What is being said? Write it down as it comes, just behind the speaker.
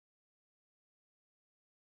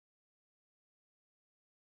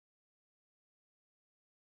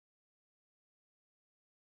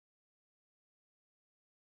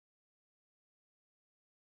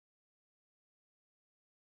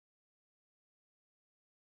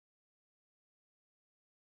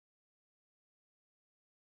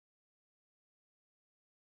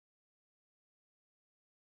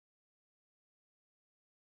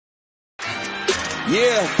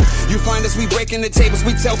Yeah, you find us, we breaking the tables,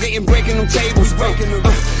 we tailgating, breaking them tables.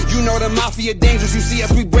 You know the mafia dangerous, you see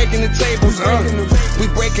us, we breaking the tables. We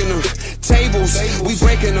breaking them tables, we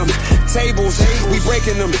breaking them tables, we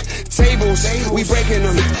breaking them tables, we breaking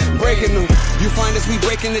them, breaking them. You find us, we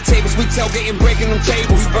breaking the tables, we tailgating, breaking them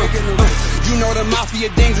tables. You know the mafia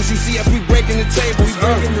dangerous, you see us, we breaking the tables.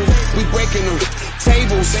 We breaking them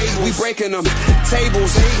tables, we breaking them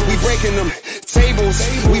tables, we breaking them tables,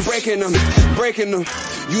 we breaking them, breaking them.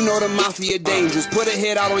 You know the mafia dangerous. Put a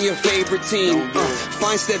hit out on your favorite team.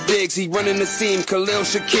 Fine Step Diggs, he running the seam. Khalil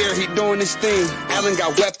Shakir, he doing his thing. Allen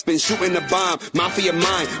got weapons, shooting the bomb. Mafia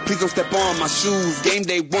mine, please don't step on my shoes. Game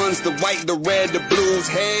day ones, the white, the red, the blues.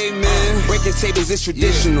 Hey man, breaking tables is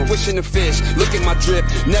traditional. Wishing the fish, look at my drip.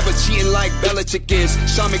 Never cheating like Belichick is.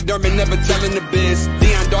 Sean McDermott never telling the biz.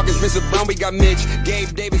 Deion Dawkins, Rizzo Brown, we got Mitch.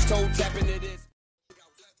 Gabe Davis, toe tapping it is.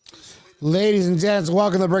 Ladies and gents,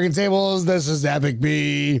 welcome to Breaking Tables. This is Epic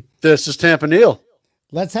B. This is Tampa Neal.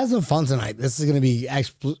 Let's have some fun tonight. This is going to be,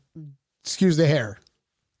 excuse the hair.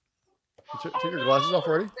 Take your glasses off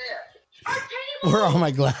already? Where are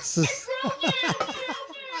my glasses?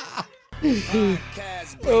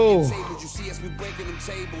 Oh. You see us, we breaking them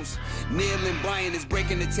tables. Neil and Brian is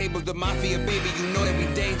breaking the tables. The mafia, baby, you know that we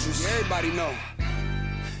dangerous. Everybody know.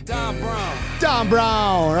 Don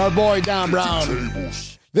Brown, our boy Don Brown.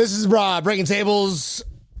 This is Breaking Tables,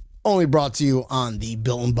 only brought to you on the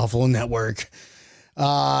Bill and Buffalo Network.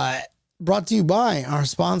 Brought to you by our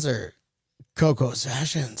sponsor, Coco's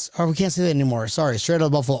Fashions. Or we can't say that anymore. Sorry, Straight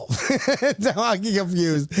Up Buffalo. I get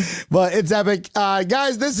confused, but it's epic.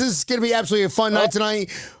 Guys, this is going to be absolutely a fun night tonight.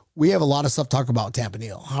 We have a lot of stuff to talk about. Tampa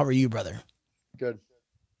Neal, how are you, brother? Good.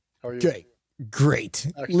 How are you? Great.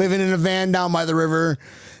 Excellent. Living in a van down by the river.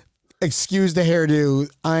 Excuse the hairdo.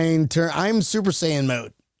 I'm Super Saiyan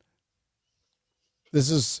mode. This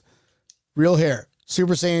is real hair.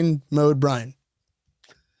 Super Saiyan mode Brian.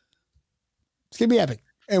 It's going to be epic.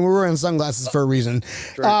 And we're wearing sunglasses for a reason.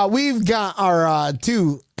 Sure. We've got our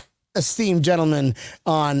two esteemed gentlemen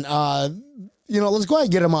on. Let's go ahead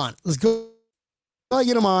and get them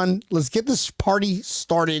on. Let's get this party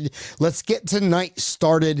started. Let's get tonight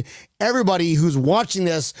started. Everybody who's watching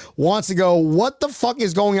this wants to go, what the fuck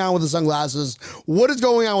is going on with the sunglasses? What is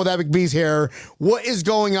going on with Epic B's hair? What is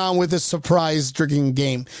going on with this surprise drinking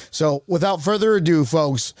game? So without further ado,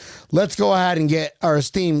 folks, let's go ahead and get our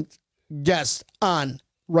esteemed guest on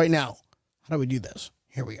right now. How do we do this?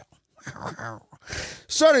 Here we go.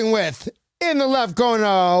 Starting with, in the left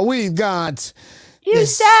corner, we've got...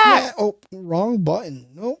 Oh, wrong button.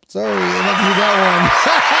 Nope, sorry. Enough of that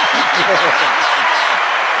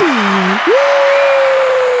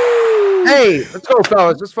one. Hey, let's go,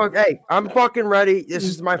 fellas. Hey, I'm fucking ready. This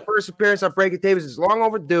is my first appearance on Breaking Tables. It's long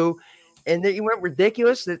overdue. And then you went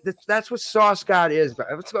ridiculous. That's what Sauce God is.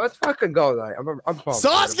 Let's fucking go. I'm pumped.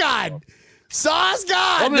 Sauce God! Sauce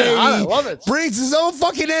God, baby. I love it. Brings his own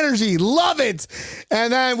fucking energy. Love it.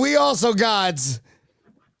 And then we also got...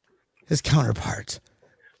 his counterpart,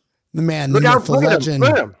 the man, the myth, the legend,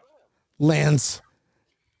 Lance.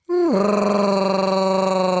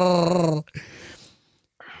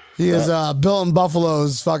 He is Bill and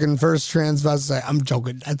Buffalo's fucking first transvestite. I'm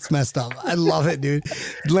joking. That's messed up. I love it, dude.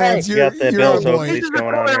 Lance, you're our boy. This is the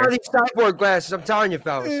color of these sideboard glasses. I'm telling you,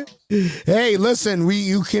 fellas. Hey, listen,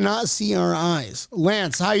 you cannot see our eyes.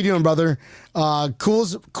 Lance, how you doing, brother?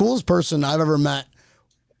 Coolest person I've ever met.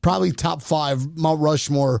 Probably top 5 Mount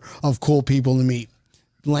Rushmore of cool people to meet.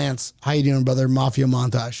 Lance, how you doing, brother? Mafia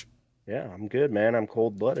Montage. Yeah, I'm good, man. I'm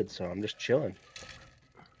cold-blooded, so I'm just chilling.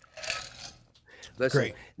 Listen,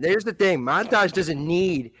 Great. There's the thing. Montage doesn't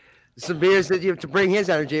need some beers to bring his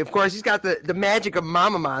energy. Of course, he's got the magic of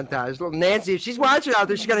Mama Montage. Little Nancy, if she's watching out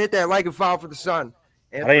there, she's going to hit that like and follow for the sun.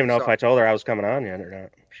 I don't even know if I told her I was coming on yet or not.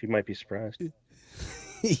 She might be surprised. No,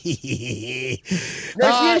 she is.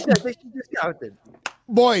 I think she just counted.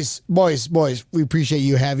 Boys, we appreciate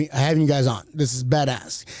you having you guys on. This is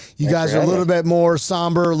badass. You guys are a little bit more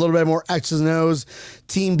somber, a little bit more X's and O's.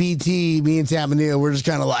 Team BT, me and Tampa Neal, we're just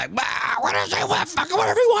kind of like, whatever you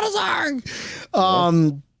want to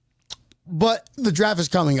say. But the draft is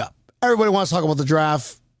coming up. Everybody wants to talk about the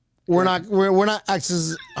draft. We're not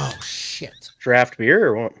X's. Oh shit. Draft beer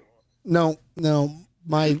or what? No.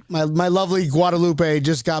 My lovely Guadalupe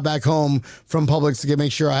just got back home from Publix to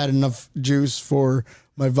make sure I had enough juice for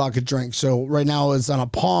my vodka drink. So right now it's on a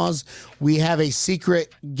pause. We have a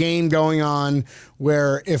secret game going on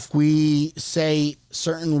where if we say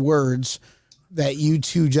certain words that you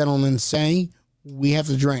two gentlemen say, we have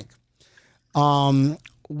to drink.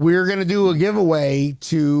 We're going to do a giveaway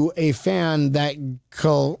to a fan that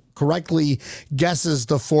correctly guesses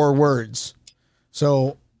the 4 words.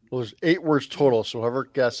 So Well, there's 8 words total, so whoever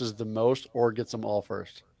guesses the most or gets them all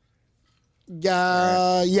first.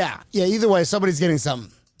 yeah. Either way, somebody's getting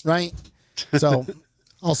something, right? So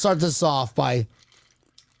I'll start this off by.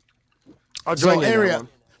 I'll join you in that area. one.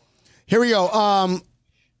 Here we go.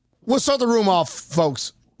 We'll start the room off,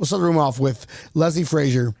 folks. We'll start the room off with Leslie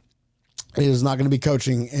Frazier is not going to be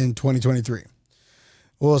coaching in 2023.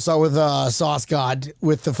 We'll start with Sauce God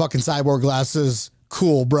with the fucking cyborg glasses.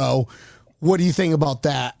 Cool, bro. What do you think about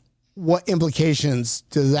that? What implications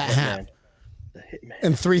does that have? The Hitman.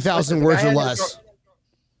 In 3,000 words or less.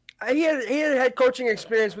 He had head coaching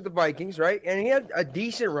experience with the Vikings, right? And he had a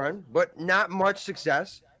decent run, but not much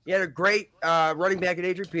success. He had a great running back at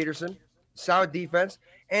Adrian Peterson, solid defense.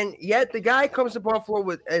 And yet the guy comes to Buffalo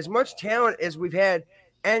with as much talent as we've had.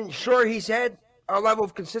 And sure, he's had a level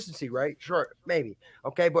of consistency, right? Sure, maybe.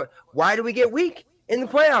 Okay, but why do we get weak in the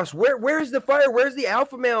playoffs? Where's the fire? Where's the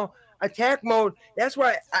alpha male attack mode? That's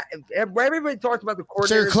why everybody talked about the So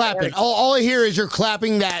coordinator. you're clapping. All I hear is you're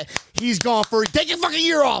clapping that he's gone for take a fucking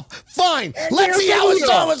year off. Fine. Let's see how it's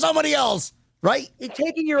done with somebody else. Right? You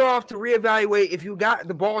take a year off to reevaluate if you got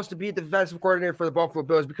the balls to be the defensive coordinator for the Buffalo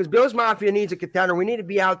Bills, because Bills Mafia needs a contender. We need to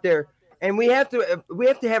be out there, and we have to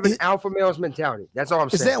have an alpha males mentality. That's all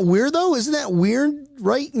I'm saying. Is that weird though? Isn't that weird?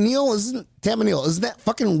 Right, Neil? Isn't that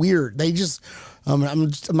fucking weird? They just I'm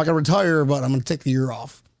not gonna retire, but I'm gonna take the year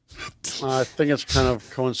off. I think it's kind of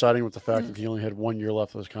coinciding with the fact that he only had 1 year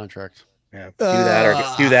left of his contract. Yeah,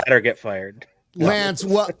 do that or get fired. Lance,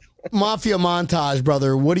 what Mafia montage,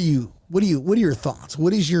 brother? What are your thoughts?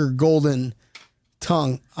 What is your golden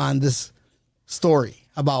tongue on this story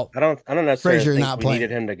about? I don't necessarily Frazier think not we playing.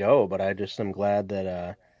 needed him to go, but I just am glad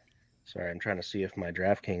that. Sorry, I'm trying to see if my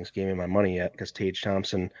DraftKings gave me my money yet because Tage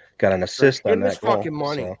Thompson got an assist Give on him his that goal. fucking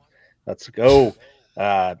money. So let's go.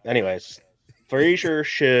 Anyways, Frazier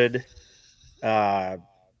should have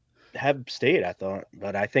stayed, I thought,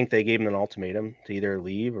 but I think they gave him an ultimatum to either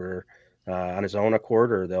leave or on his own accord,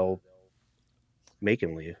 or they'll make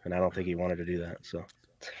him leave, and I don't think he wanted to do that. So,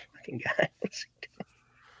 fucking guy.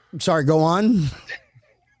 Sorry, go on.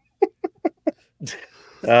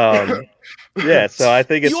 Yeah. So I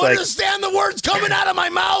think it's You like, understand the words coming out of my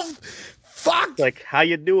mouth? Fuck. like, how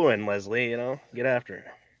you doing, Leslie? You know, get after it.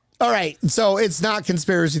 All right, so it's not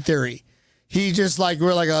conspiracy theory. He just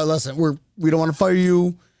we're like, listen, we don't want to fire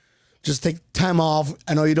you. Just take time off.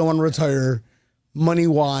 I know you don't want to retire. Money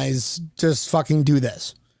wise, just fucking do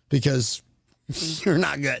this because you're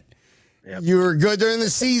not good. Yep. You were good during the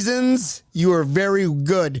seasons. You were very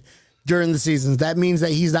good during the seasons. That means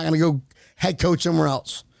that he's not going to go head coach somewhere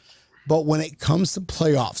else. But when it comes to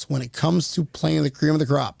playoffs, when it comes to playing the cream of the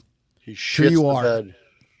crop, He Here shits you the are. bed.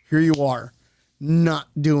 here you are not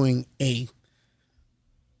doing a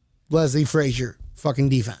Leslie Frazier fucking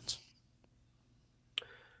defense.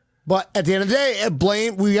 But at the end of the day,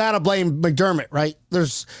 we got to blame McDermott, right?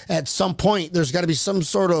 There's at some point, there's got to be some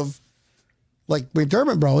sort of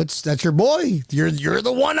McDermott, bro. That's your boy. You're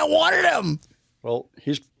the one that wanted him. Well,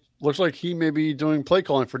 looks like he may be doing play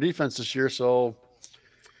calling for defense this year, so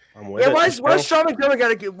I'm with Yeah, it. why is Sean McDermott got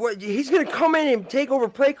to get? He's going to come in and take over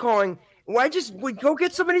play calling. Why we go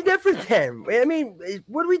get somebody different then? I mean,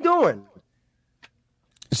 what are we doing?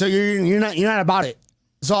 So you're not about it.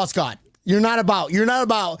 Sauce God. You're not about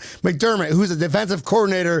McDermott, who's a defensive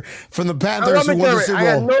coordinator from the Panthers who won the Super I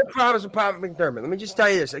got Bowl. no problems with McDermott. Let me just tell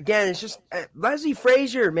you this again. It's just Leslie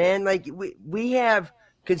Frazier, man. Like we have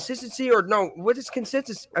consistency, or no? What is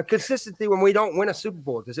consistency? A consistency when we don't win a Super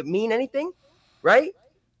Bowl. Does it mean anything? Right?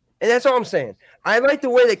 And that's all I'm saying. I like the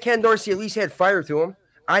way that Ken Dorsey at least had fire to him.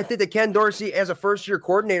 I think that Ken Dorsey, as a first-year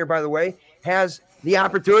coordinator, by the way, has the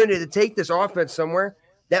opportunity to take this offense somewhere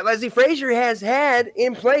that Leslie Frazier has had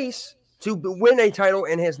in place to win a title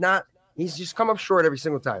and has not. He's just come up short every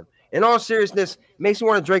single time. In all seriousness, it makes me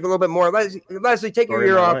want to drink a little bit more. Leslie, take your Story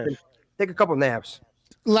year of my off life. and take a couple naps.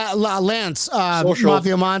 Lance, Social.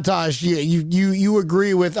 Mafia Montage, you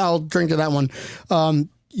agree with, I'll drink to that one.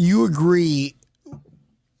 You agree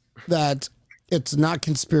that it's not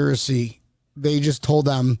conspiracy. They just told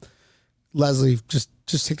them, Leslie,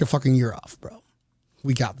 just take a fucking year off, bro.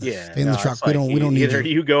 We got this. Yeah, Stay in the truck. it's We like don't need either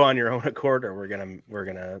you. you go on your own accord, or we're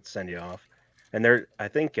gonna send you off. And I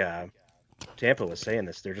think Tampa was saying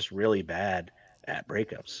this. They're just really bad at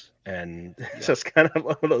breakups, and it's just kind of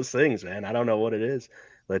one of those things, man. I don't know what it is.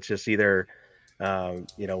 Let's just either,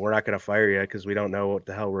 we're not gonna fire you because we don't know what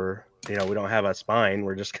the hell we don't have a spine.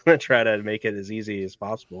 We're just gonna try to make it as easy as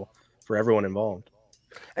possible for everyone involved.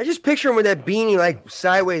 I just picture him with that beanie, like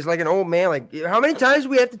sideways, like an old man. Like, how many times do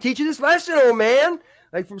we have to teach you this lesson, old man?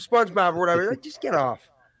 Like from SpongeBob or whatever. Like, just get off.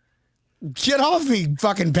 Get off me,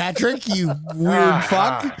 fucking Patrick, you weird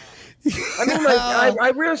fuck. I mean, like,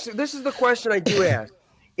 I really, this is the question I do ask.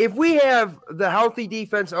 If we have the healthy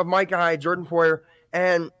defense of Micah Hyde, Jordan Poyer,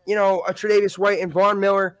 and, you know, a Tre'Davious White and Von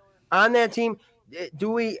Miller on that team,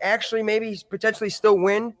 do we actually maybe potentially still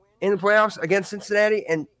win in the playoffs against Cincinnati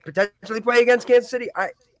and potentially play against Kansas City?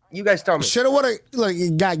 You guys tell me. Shoulda, woulda,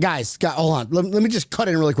 like, guys, hold on. Let me just cut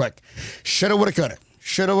in really quick. Shoulda, woulda, coulda.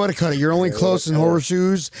 Shoulda, woulda, coulda. You're only close in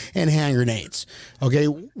horseshoes and hand grenades. Okay,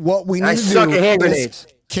 what we need to suck do at hand is grenades.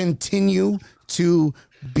 continue to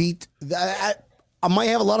beat that. I might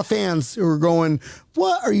have a lot of fans who are going,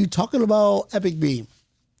 "What are you talking about, Epic B?"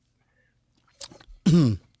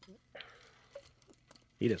 He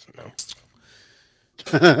doesn't know.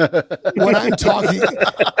 What I'm talking.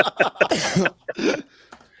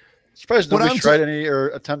 Surprised nobody's tried any or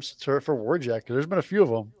attempts for Warjack. There's been a few of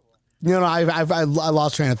them. You know, I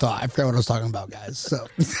lost train of thought. I forgot what I was talking about, guys. So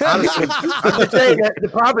I'm just saying that the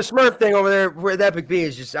Papa Smurf thing over there with Epic B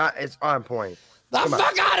is just it's on point. the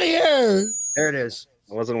fuck out of here. There it is.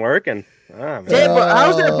 It wasn't working. Man. Tampa,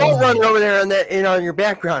 how's that boat running over there on that, you know, in your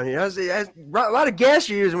background? You know, it's a lot of gas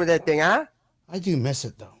you're using with that thing, huh? I do miss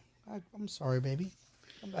it though. I'm sorry, baby.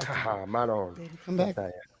 Come back. Ah, my own. Baby, come back.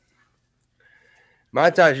 My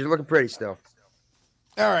ties, you're looking pretty still.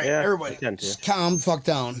 All right, Yeah, everybody, I tend to. just calm the fuck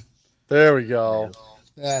down. There we go.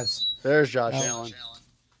 Yes. There's Josh Allen.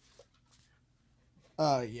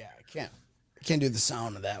 Yeah, I can't do the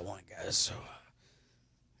sound of that one, guys. So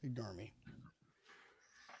ignore me.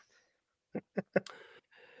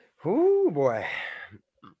 Ooh, boy.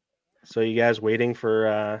 So you guys waiting for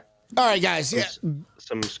All right, guys. Yeah.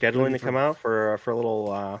 some scheduling to come out for a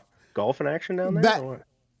little golf in action down there? That- or what?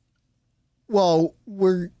 Well,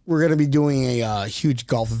 we're going to be doing a huge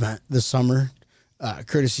golf event this summer,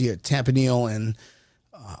 courtesy of Tampanil and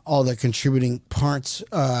all the contributing parts.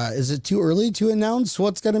 Is it too early to announce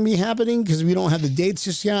what's going to be happening because we don't have the dates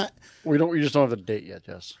just yet? We just don't have the date yet.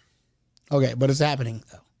 Yes. Okay, but it's happening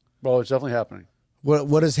though. Well, it's definitely happening.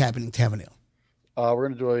 What is happening, Tampanil? We're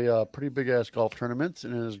going to do a pretty big ass golf tournament,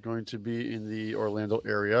 and it is going to be in the Orlando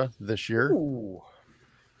area this year. Ooh.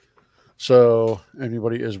 So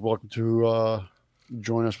anybody is welcome to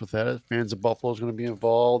join us with that. Fans of Buffalo is going to be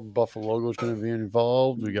involved. Buffalo logo is going to be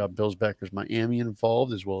involved. We got Bills Backers Miami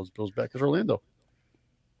involved, as well as Bills Backers Orlando.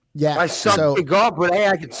 Yeah, I suck at golf, but hey,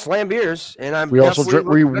 I can slam beers, and I'm. We also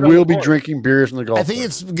definitely we looking good on will the be board. drinking beers in the golf. I think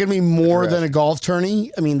course. it's going to be more Correct. than a golf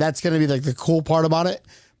tourney. I mean, that's going to be like the cool part about it,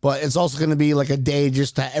 but it's also going to be like a day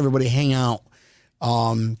just to everybody hang out.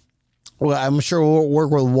 Well, I'm sure we'll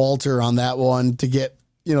work with Walter on that one to get,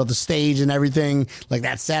 you know, the stage and everything. Like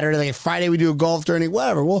that Saturday, like Friday, we do a golf tourney,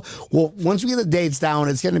 whatever. Well, once we get the dates down,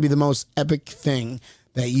 it's going to be the most epic thing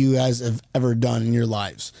that you guys have ever done in your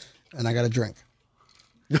lives. And I got a drink.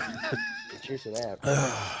 Cheers to that.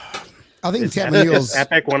 I think Is Tampanil's.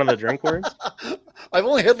 epic one of the drink words? I've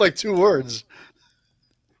only had like 2 words.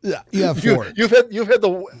 Yeah, you have 4. You've had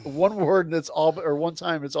the one word and it's all, or one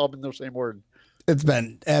time it's all been the same word. It's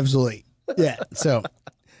been absolutely. Yeah. So,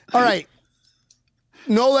 all right.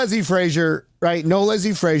 No Leslie Frazier, right? No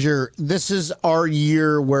Leslie Frazier. This is our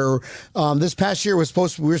year where this past year we were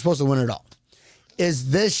supposed to win it all. Is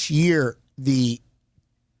this year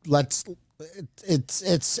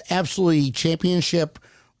it's absolutely championship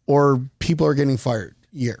or people are getting fired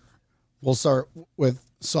year? We'll start with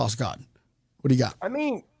Sauce God. What do you got? I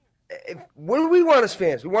mean, what do we want as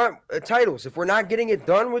fans? We want titles. If we're not getting it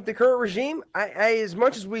done with the current regime, I as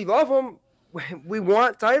much as we love them, we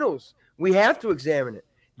want titles. We have to examine it.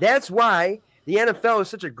 That's why the NFL is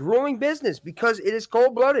such a grueling business, because it is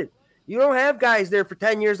cold-blooded. You don't have guys there for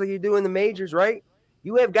 10 years like you do in the majors, right?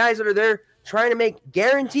 You have guys that are there trying to make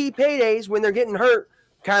guaranteed paydays when they're getting hurt.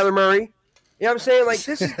 Kyler Murray. You know what I'm saying? Like,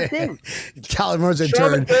 this is the thing. Kyler Murray's a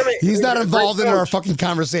Sean turd. McDermott He's is not a great involved in our coach. fucking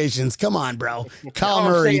conversations. Come on, bro. All Kyler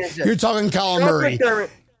I'm Murray. saying is this. You're talking Kyler Sean Murray. McDermott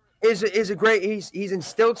is a great. He's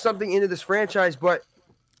instilled something into this franchise. But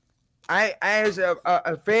I as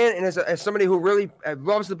a fan and as somebody who really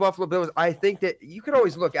loves the Buffalo Bills, I think that you can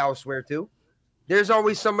always look elsewhere too. There's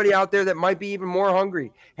always somebody out there that might be even more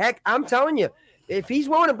hungry. Heck, I'm telling you, if he's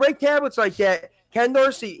willing to break tablets like that, Ken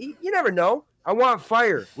Dorsey, you never know. I want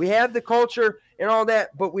fire. We have the culture and all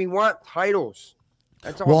that, but we want titles.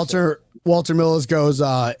 That's all. Walter Mills goes,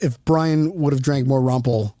 if Brian would have drank more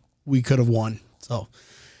Rumple, we could have won. So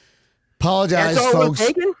apologize, That's all folks. we're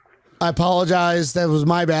taking? I apologize. That was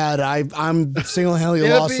my bad. I'm single-handedly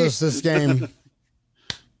Yeah, lost this game.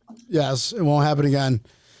 Yes, it won't happen again.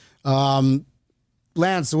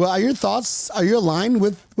 Lance, well, are your thoughts, are you aligned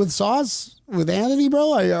with Sauce, with Anthony,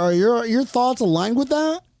 bro? Are your thoughts aligned with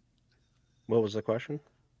that? What was the question?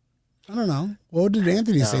 I don't know. What did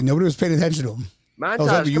Anthony say? Nobody was paying attention to him.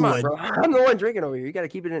 Montage, come on, bro. I'm the one drinking over here. You got to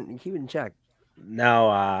keep it in check. No,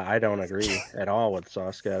 I don't agree at all with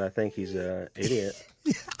Sauce God. I think he's an idiot.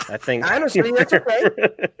 I think honestly, that's okay.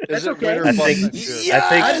 That's okay. I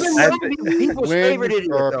think people's favorite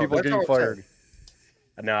idiot, or though. people That's getting fired.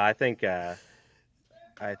 No, I think that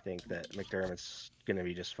McDermott's gonna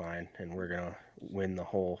be just fine, and we're gonna win the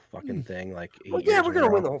whole fucking thing. Like, well, yeah, we're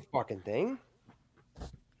gonna win the whole fucking thing.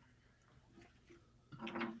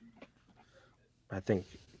 I think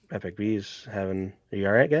Epic B's having. Are you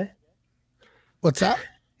all right, guy? What's that?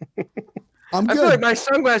 I'm good. I feel like my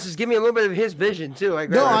sunglasses give me a little bit of his vision too. I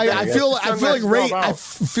feel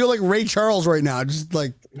like Ray Charles right now. Just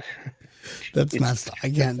like that's messed up. I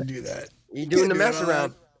can't do that. You doing the mess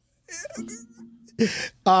around?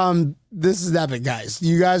 This is epic, guys.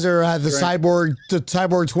 You guys are the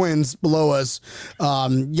cyborg twins below us.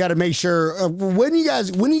 You got to make sure when you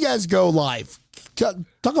guys go live.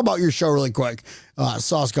 Talk about your show really quick.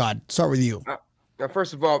 Sauce God, start with you. Now,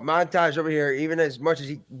 first of all, Montage over here, even as much as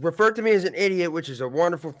he referred to me as an idiot, which is a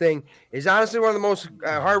wonderful thing, is honestly one of the most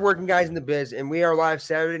hardworking guys in the biz. And we are live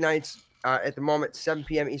Saturday nights at the moment, 7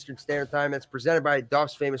 p.m. Eastern Standard Time. That's presented by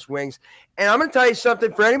Duff's Famous Wings. And I'm going to tell you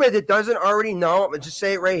something for anybody that doesn't already know. I'm going to just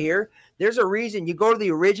say it right here. There's a reason you go to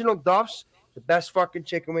the original Duff's, the best fucking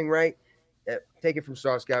chicken wing, right? Take it from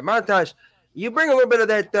Sauce Guy. Montage, you bring a little bit of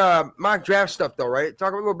that mock draft stuff, though, right?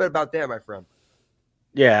 Talk a little bit about that, my friend.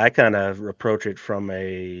 Yeah, I kind of approach it from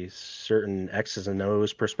a certain X's and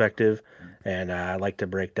O's perspective, and I like to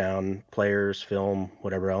break down players, film,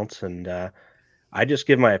 whatever else, and I just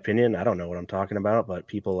give my opinion. I don't know what I'm talking about, but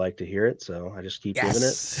people like to hear it, so I just keep giving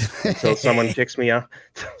it until someone kicks me out,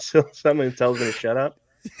 until someone tells me to shut up,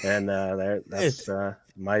 and that's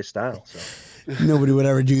my style. So nobody would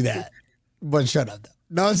ever do that, but shut up.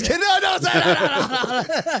 No, I'm just kidding.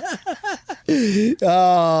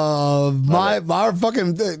 No. My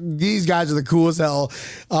fucking these guys are the coolest hell.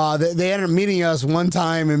 They ended up meeting us one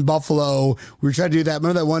time in Buffalo. We were trying to do that.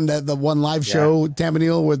 Remember the one live show,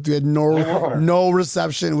 Tampanil, with no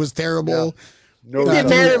reception. It was terrible. No, man.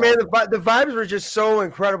 The vibes were just so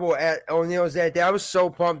incredible at O'Neill's that day. I was so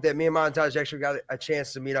pumped that me and Montage actually got a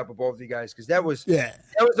chance to meet up with both of you guys because that was the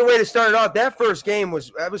way to start it off. That first game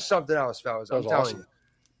was something else, fellas. I'm telling you.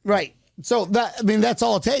 Right. So that's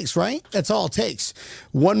all it takes, right? That's all it takes.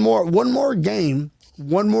 One more game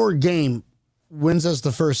wins us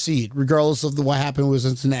the first seed, regardless of what happened with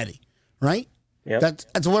Cincinnati, right? Yeah.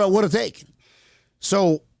 That's what it would have taken.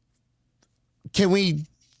 So can we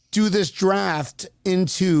do this draft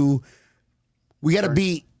into? We got to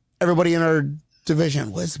beat everybody in our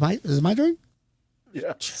division. Is it my drink?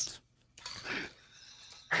 Yeah.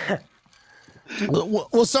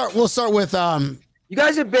 We'll start with You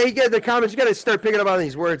guys have the comments. You got to start picking up on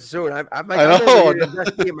these words soon. I'm know.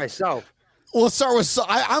 investigating myself. We'll start with.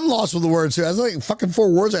 I'm lost with the words too. I was like fucking 4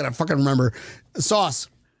 words I gotta fucking remember. Sauce.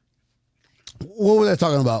 What was I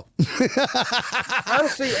talking about?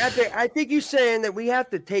 Honestly, I think you're saying that we have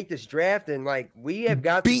to take this draft and we have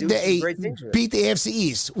got to do some great things. Beat the AFC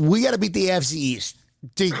East. We got to beat the AFC East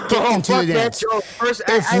to get into the dance. First,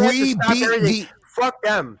 fuck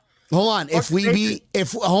them. Hold on. If we beat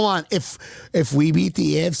the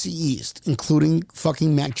AFC East, including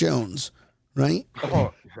fucking Mac Jones, right?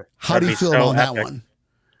 How do you feel about that one?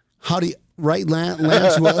 How do you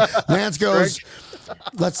Lance goes,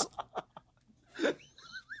 let's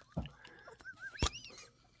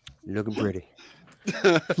looking pretty.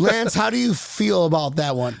 Lance, how do you feel about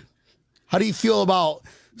that one? How do you feel about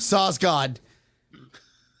Sauce God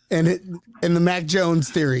and the Mac Jones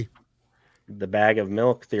theory? The bag of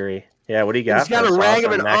milk theory. Yeah, what do you got? He's got a rag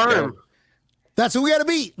of an arm. That's who we got to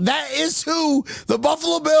beat. That is who the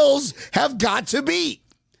Buffalo Bills have got to beat.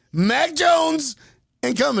 Mac Jones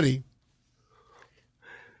and company.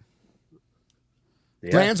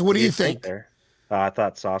 Yeah, Lance, what do you think? I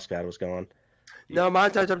thought Sauce God was going. No,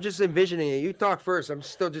 Montage, I'm just envisioning it. You talk first. I'm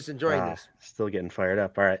still just enjoying this. Still getting fired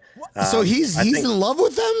up. All right. So he's in love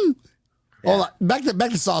with them? Yeah. Hold on. Back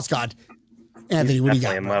to Sauce God. Anthony, what do you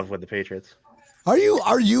got? In love with the Patriots. Are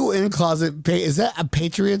you in closet? Is that a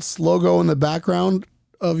Patriots logo in the background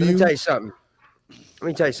of you? Let me tell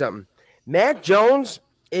you something. Mac Jones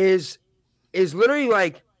is literally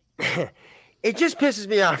like it just pisses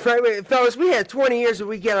me off, right? Fellas, we had 20 years that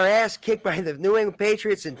we get our ass kicked by the New England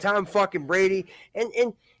Patriots and Tom fucking Brady.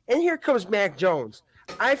 And here comes Mac Jones.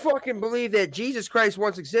 I fucking believe that Jesus Christ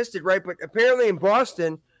once existed, right? But apparently in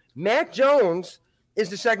Boston, Mac Jones is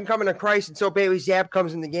the second coming of Christ until Bailey Zapp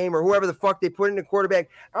comes in the game or whoever the fuck they put in the quarterback.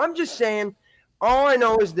 I'm just saying, All I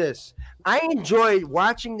know is this. I enjoyed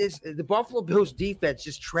watching the Buffalo Bills defense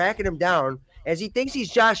just tracking him down as he thinks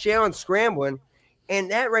he's Josh Allen scrambling. And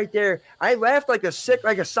that right there, I laughed like a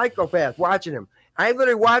psychopath watching him. I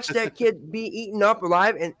literally watched that kid be eaten up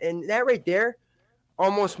alive, and that right there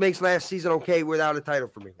almost makes last season okay without a title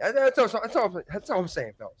for me. That's all I'm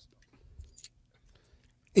saying, fellas.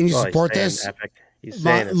 And you Well, support he's this? saying epic. He's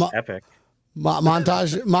saying it's epic.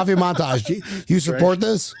 Montage, Mafia Montage. You support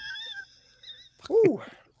this? Ooh.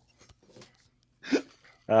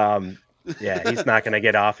 Yeah, he's not going to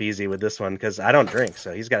get off easy with this one because I don't drink,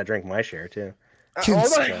 so he's got to drink my share too.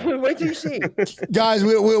 Hold on. Wait till you see. Guys,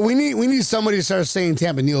 we need somebody to start saying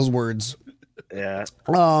Tampa Neal's words. Yeah.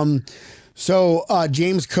 So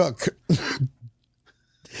James Cook.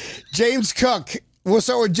 James Cook. We'll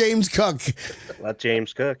start with James Cook. Let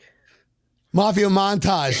James cook. Mafia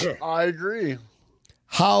Montage. I agree.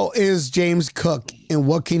 How is James Cook and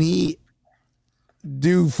what can he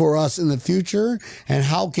do for us in the future? And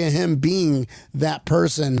how can him being that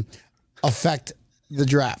person affect the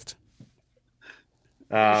draft?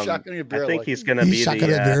 I think he's going to be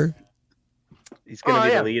the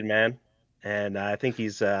lead man, and I think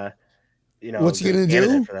he's what's he going to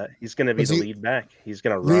do for that? He's going to be the lead back. He's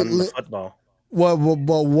going to run the football.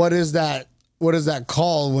 What is that? What is that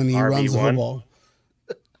called when he RB1? runs the football?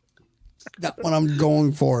 That's what I'm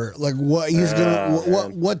going for. Like what he's gonna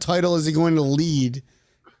what title is he going to lead?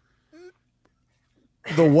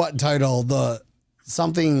 The what title? The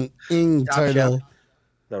something ing title.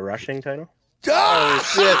 The rushing title. Oh,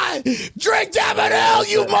 shit. Drink Davenel,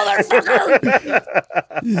 you motherfucker!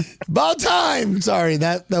 About time. Sorry,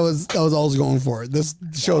 that was all I was going for. This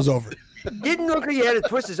show's over. Didn't look like he had to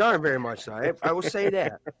twist his arm very much, though. I will say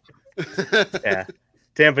that. Yeah.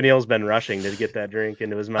 Tampa Neal's been rushing to get that drink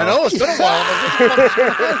into his mouth. I know, it's been a while.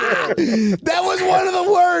 That was one of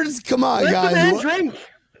the words. Come on, guys. Drink.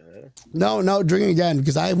 No, drink again,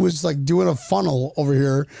 because I was like doing a funnel over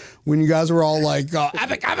here when you guys were all like,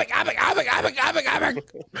 epic. That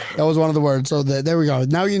was one of the words. So there we go.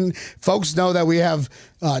 Now folks know that we have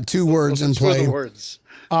 2 words in play. Words.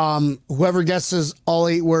 Whoever guesses all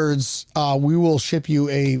 8 words, we will ship you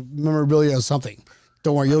a memorabilia of something.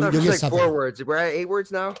 Don't worry, you'll get something. 4 words. We're at 8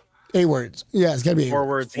 words now? 8 words. Yeah, it's got to be 4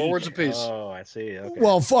 words. 4 words apiece. Oh, I see. Okay.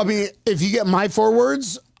 Well, I mean, if you get my 4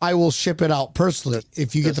 words, I will ship it out personally.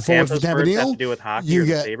 If you get the 4 words for Tampa Neal, have to do with hockey you or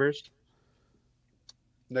get Sabres?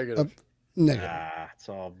 Negative. negative. It's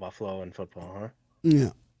all Buffalo and football, huh?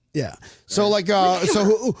 Yeah. So like,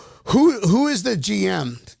 so who is the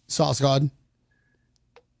GM, Sauce God?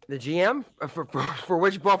 The GM for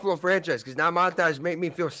which Buffalo franchise? Because now Montage made me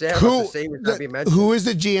feel sad about the Sabres not being mentioned. Who is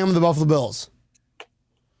the GM of the Buffalo Bills?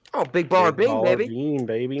 Oh, Big Baller Bean, baby. Bean,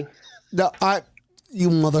 baby. No, you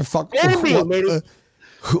motherfucker. Bean, baby.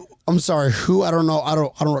 I'm sorry. Who? I don't know. I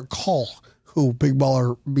don't recall who Big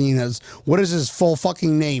Baller Bean is. What is his full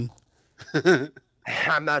fucking name?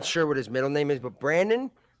 I'm not sure what his middle name is, but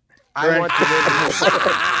Brandon. I want to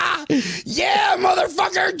name him. Yeah,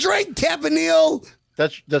 motherfucker. Drink Tampa Neal.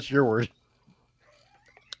 That's your word.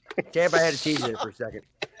 Tampa, I had to tease it for a second.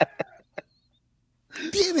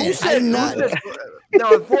 Damn it. I'm not.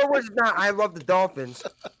 No, 4 words is not. I love the Dolphins.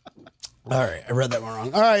 All right, I read that one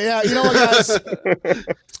wrong. All right, yeah, you know what, guys?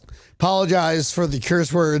 Apologize for the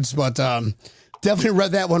curse words, but definitely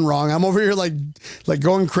read that one wrong. I'm over here like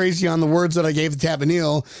going crazy on the words that I gave to Tampa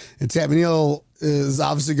Neal, and Tampa Neal is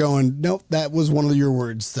obviously going, nope, that was one of your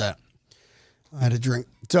words that I had to drink.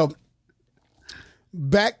 So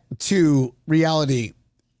back to reality.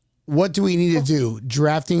 What do we need to do?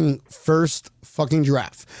 Drafting first fucking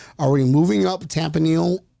draft. Are we moving up Tampa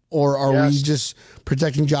Neal? Or are we just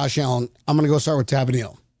protecting Josh Allen? I'm going to go start with Tampa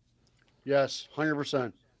Neal. Yes,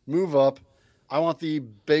 100%. Move up. I want the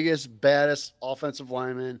biggest, baddest offensive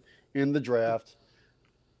lineman in the draft.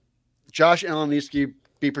 Josh Allen needs to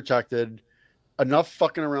be protected. Enough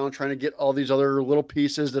fucking around trying to get all these other little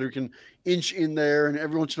pieces that can inch in there, and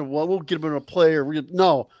every once in a while we'll get him in a play.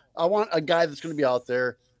 No, I want a guy that's going to be out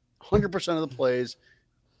there 100% of the plays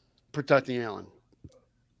protecting Allen.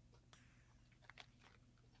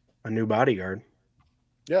 A new bodyguard.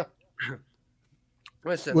 Yeah.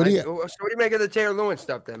 Listen, What do so what do you make of the Taylor Lewis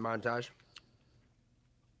stuff then, Montage?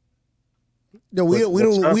 No, we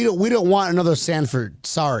don't want another Sanford.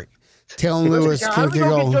 Sorry. Taylor Lewis How can do we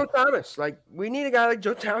go go. get Joe Thomas? Like, we need a guy like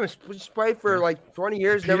Joe Thomas. Just play for like 20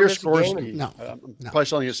 years. Peter never miss a game. Skoronski. No. I'm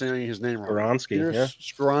probably saying his name wrong. Skoronski, Peter yeah.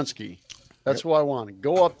 Skoronski. That's who I want.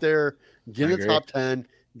 Go up there, get in the top 10,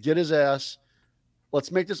 get his ass. Let's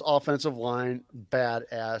make this offensive line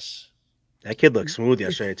badass. That kid looked smooth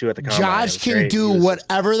yesterday too at the combine. Josh can do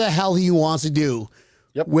whatever the hell he wants to do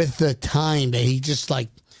Yep. with the time that he just like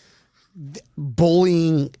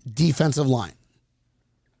bullying defensive line.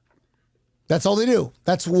 That's all they do.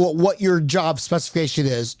 That's what your job specification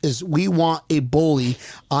is we want a bully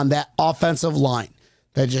on that offensive line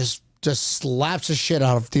that just slaps the shit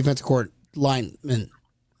out of defensive court linemen,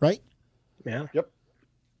 right? Yeah. Yep.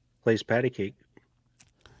 Plays patty cake.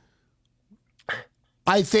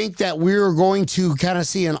 I think that we're going to kind of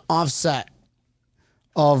see an offset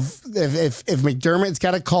of if McDermott's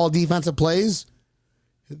got to call defensive plays,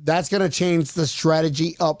 that's going to change the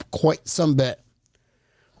strategy up quite some bit.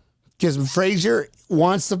 Because Frazier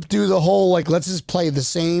wants to do the whole, like, let's just play the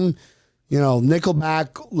same, nickel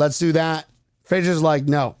back. Let's do that. Frazier's like,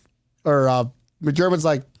 no. Or McDermott's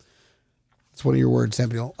like, it's one of your words,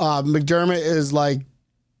 Samuel. McDermott is like,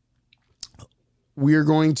 we're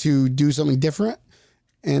going to do something different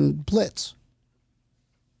and blitz.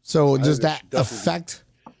 So does that affect?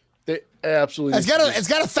 They absolutely. It's got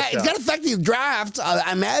to affect the draft,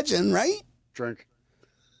 I imagine, right? Drink.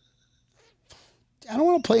 I don't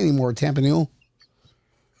want to play anymore, Tampanil.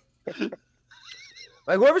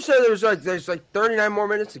 Like whoever said there's like 39 more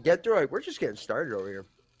minutes to get through, like we're just getting started over here.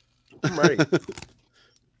 I'm ready.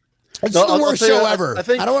 It's the worst show ever. I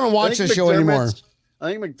don't want to watch this show anymore.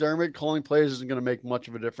 I think McDermott calling plays isn't going to make much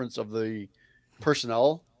of a difference of the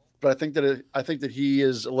personnel, but I think that he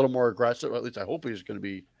is a little more aggressive. Or at least I hope he's going to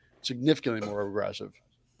be significantly more aggressive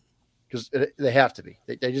because they have to be.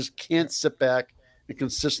 They just can't sit back and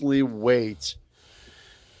consistently wait.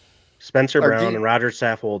 Spencer Brown and Roger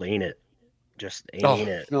Saffold ain't it. Just ain't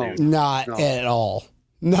it. No. Dude. Not at all.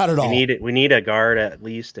 Not at all. We need a guard at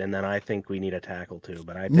least, and then I think we need a tackle too.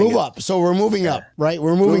 But I think move up. So we're moving up, right?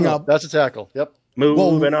 We're moving up. That's a tackle. Yep.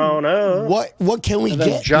 Moving on up. What can we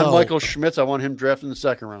get? John Michael Schmitz. I want him drafted in the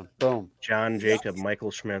second round. Boom. John Jacob Michael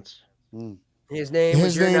Schmitz. His name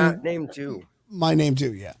was your name too. My name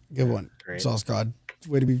too. Yeah, good one. Great. Sauce God.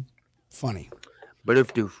 Way to be funny. But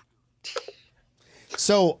if do.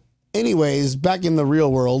 So, anyways, back in the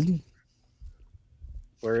real world.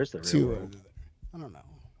 Where is the real world? I don't know.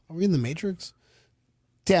 Are we in the Matrix?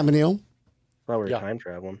 Tampanil, Well, we're time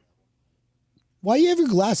traveling. why you have your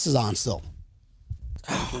glasses on still?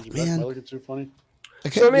 Oh, man. I look at too funny.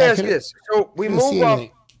 So let me ask you this. So we couldn't see move up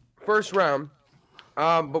anything. first round,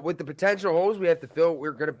 but with the potential holes we have to fill,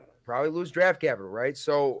 we're going to probably lose draft capital, right?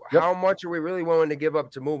 So how much are we really willing to give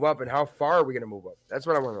up to move up, and how far are we going to move up? That's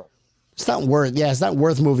what I want to know. It's not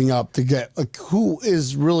worth moving up to get who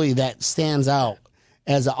is really that stands out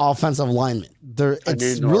as an offensive lineman.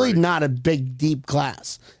 It's really not a big, deep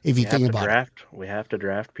class if you think about it. We have to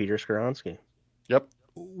draft Peter Skoronski. Yep.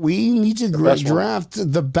 We need to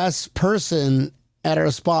draft the best person at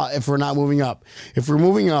our spot if we're not moving up. If we're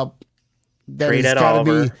moving up, then Trade it's Ed got to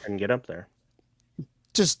Oliver be and get up there.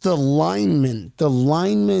 just the lineman.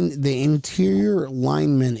 The interior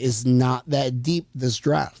lineman is not that deep this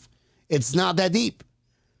draft. It's not that deep.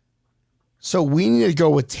 So we need to go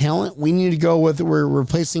with talent. We need to go with, we're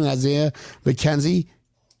replacing Isaiah McKenzie.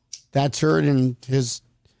 That turd and his,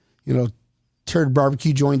 turd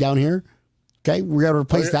barbecue joint down here. Okay, we got to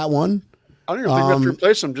replace that one. I don't even think we have to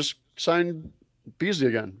replace him. Just sign Beasley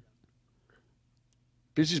again.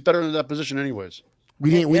 Beasley's better in that position anyways.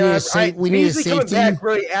 We need a safety. Coming back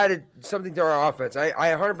really added something to our offense. I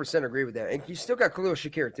 100% agree with that. And you still got Khalil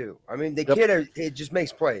Shakir too. I mean, the kid it just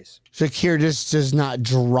makes plays. Shakir just does not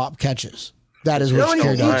drop catches. That is what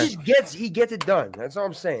Shakir does. He gets it done. That's all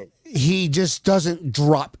I'm saying. He just doesn't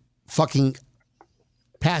drop fucking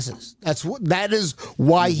passes. That is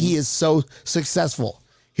why he is so successful.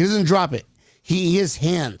 He doesn't drop it. He has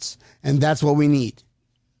hands, and that's what we need.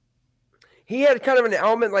 He had kind of an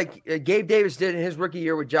element like Gabe Davis did in his rookie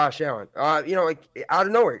year with Josh Allen. Like out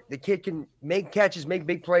of nowhere, the kid can make catches, make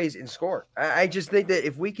big plays, and score. I just think that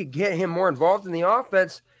if we could get him more involved in the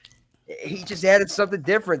offense, he just added something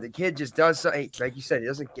different. The kid just does, like you said,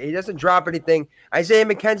 he doesn't drop anything. Isaiah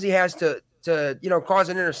McKenzie has to cause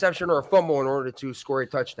an interception or a fumble in order to score a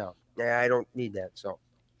touchdown. I don't need that. So,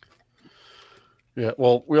 yeah.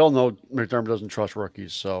 Well, we all know McDermott doesn't trust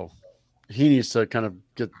rookies, so he needs to kind of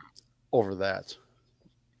get over that.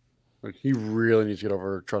 Like he really needs to get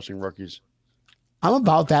over trusting rookies. I'm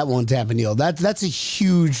about that one, Tampanil. That's a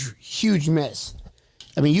huge, huge miss.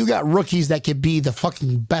 I mean, you got rookies that could be the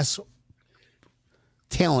fucking best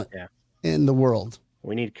talent in the world.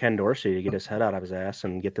 We need Ken Dorsey to get his head out of his ass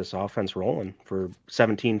and get this offense rolling for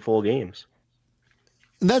 17 full games.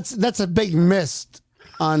 That's a big miss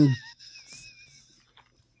on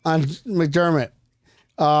McDermott.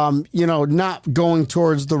 Not going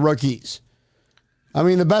towards the rookies. I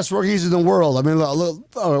mean, the best rookies in the world. I mean,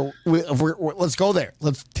 let's go there.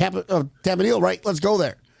 Let's tap a deal, right? Let's go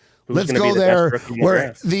there. Let's go there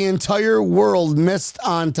where the entire world missed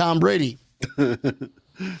on Tom Brady. They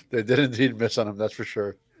did indeed miss on him, that's for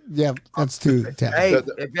sure. Yeah, that's too. Hey,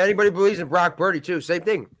 if anybody believes in Brock Purdy too, same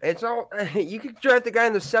thing. It's all you could draft the guy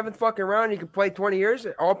in the 7th fucking round. You could play 20 years,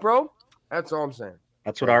 all pro. That's all I'm saying.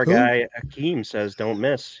 That's what our guy Akeem says. Don't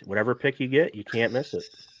miss whatever pick you get. You can't miss it.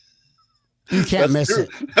 You can't miss it.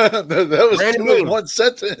 that was two in one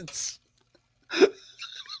sentence.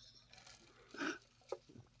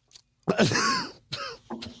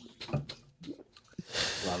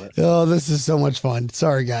 Love it. Oh, this is so much fun.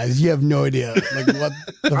 Sorry, guys. You have no idea like what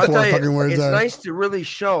the I'll 4 tell you, fucking words it's are. nice to really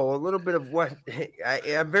show a little bit of what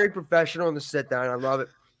I'm very professional in the sit down. I love it.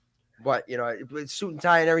 But, you know, it's suit and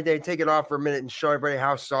tie and every day. Take it off for a minute and show everybody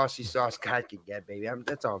how saucy sauce God can get, baby.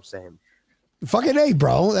 That's all I'm saying. Fucking A,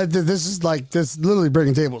 bro. This is literally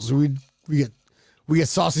breaking tables. We get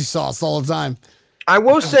saucy sauce all the time. I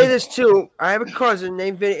will say this too. I have a cousin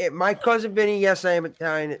named Vinny. My cousin Vinny. Yes, I am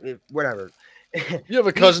Italian. Whatever. You have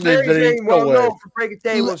a cousin named Vinny. Very well known for breaking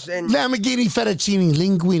tables and Lamborghini fettuccine,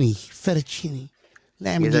 linguine, fettuccine,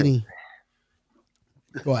 Lamborghini.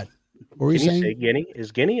 Go ahead. What were you saying? Say Guinea?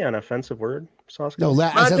 Is Guinea an offensive word? Sauce? No,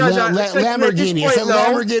 I said Lamborghini. I said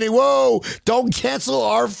Lamborghini. Whoa! Don't cancel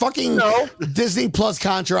our fucking Disney Plus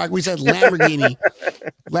contract. We said Lamborghini.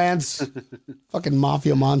 Lance, fucking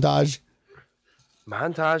mafia montage.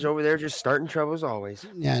 Montage over there just starting trouble as always.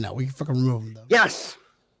 Yeah, I know. We can fucking remove him though. Yes.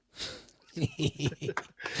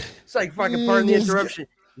 It's like fucking pardon the interruption.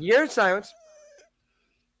 You're in silence.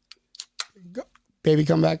 Baby,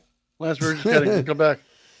 come back. Lance, we're just kidding. Come back.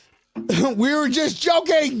 We were just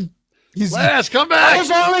joking. Lance, come I back.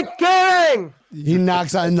 was only kidding. He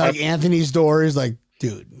knocks on like Anthony's door. He's like,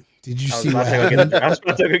 dude, did you see what happened? I was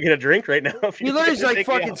about to go get a drink right now. He literally's like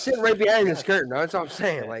fucking sitting right behind this curtain. That's what I'm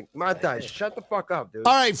saying. Like, montage, shut the fuck up, dude.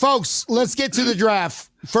 All right, folks, let's get to the draft.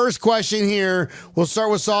 First question here. We'll start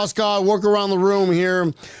with Sauce God, work around the room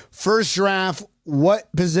here. First draft, what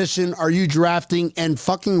position are you drafting and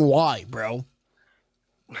fucking why, bro?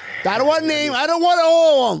 I don't want a name. I don't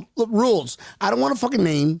want rules. I don't want a fucking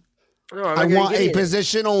name. No, I want a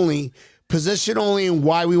position only. Position only and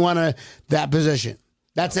why we want that position.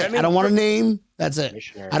 That's it. I don't want a name. That's it.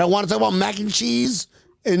 I don't want to talk about mac and cheese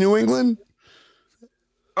in New England.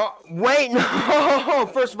 Oh, wait, no.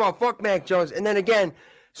 First of all, fuck Mac Jones. And then again,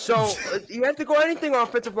 so you have to go anything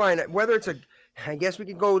offensive line, whether it's I guess we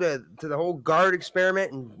could go to the whole guard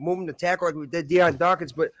experiment and move him to tackle like we did Deion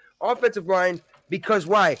Dawkins, but offensive line, because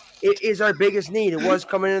why? It is our biggest need. It was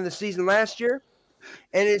coming into the season last year,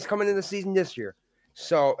 and it's coming in the season this year.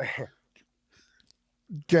 So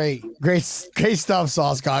great stuff,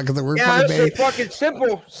 Sauce God. Because we're fucking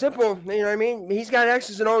simple. You know what I mean? He's got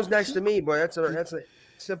X's and O's next to me, but that's a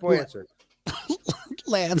simple answer.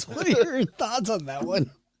 Lance, what are your thoughts on that one?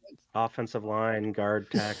 Offensive line, guard,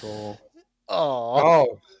 tackle.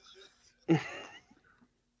 Oh.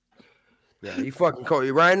 Yeah, you fucking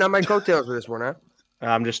you're riding on my coattails with this one, huh?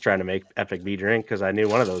 I'm just trying to make Epic B drink because I knew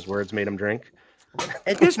one of those words made him drink.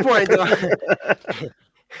 At this point,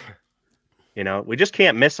 you know, we just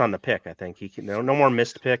can't miss on the pick. I think no more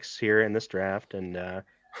missed picks here in this draft, and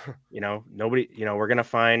you know, nobody. You know, we're gonna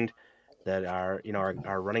find that our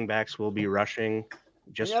running backs will be rushing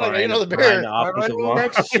just fine. The offensive line.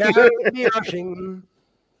 Be rushing.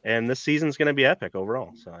 And this season's gonna be epic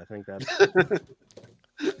overall. So I think that's.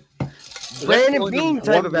 Brandon Bean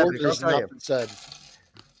type of epic. I'll tell you. What's that?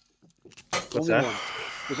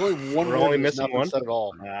 There's only one. We're only missing one. Said at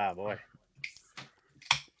all. Ah, boy.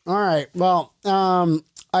 All right. Well,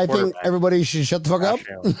 I think everybody should shut the fuck up.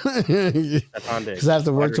 Because I have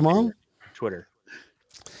to work tomorrow. Twitter.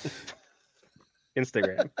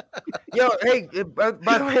 Instagram. Yo, hey, by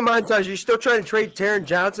the way, Montage, you still trying to trade Taron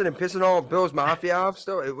Johnson and pissing all Bill's Mafia off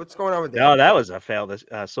still? What's going on with that? No, that was a failed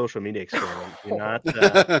social media experiment.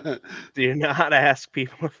 Do not ask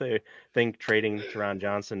people if they think trading Taron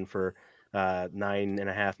Johnson for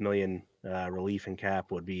 $9.5 million relief and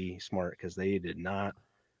cap would be smart, because they did not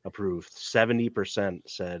approve. 70%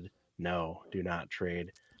 said no, do not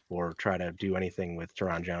trade or try to do anything with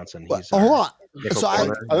Taron Johnson. He's hold on. So I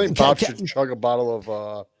think Bob should chug a bottle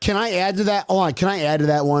of. Can I add to that? Hold on. Can I add to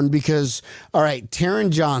that one? Because, all right, Taron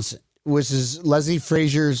Johnson, which is Leslie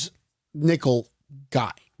Frazier's nickel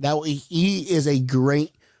guy. He is a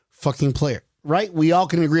great fucking player, right? We all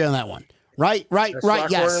can agree on that one, right?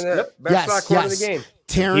 Yes. Best corner in the game.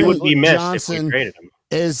 Taron Johnson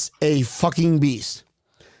is a fucking beast.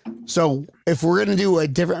 So if we're going to do a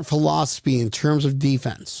different philosophy in terms of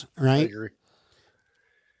defense, right? I agree.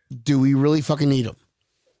 Do we really fucking need him?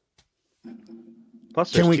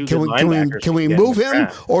 Plus, Can there's we two can good we can we linebackers can we you get in move the him,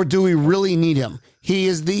 draft. or do we really need him? He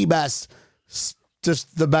is the best,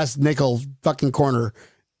 just the best nickel fucking corner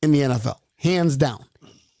in the NFL, hands down.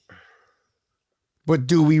 But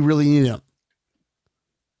do we really need him?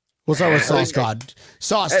 We'll start with Sauce God.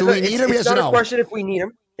 Sauce, do we need him? It's Yes or not a no? question if we need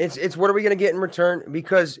him. It's what are we going to get in return?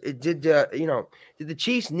 Because it did did the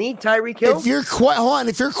Chiefs need Tyreek Hill? If you're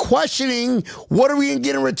if you're questioning what are we gonna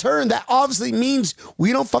get in return, that obviously means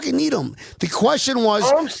we don't fucking need him. The question was,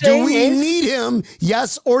 All I'm do saying we is- need him?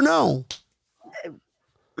 Yes or no?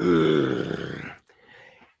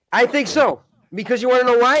 I think so. Because you want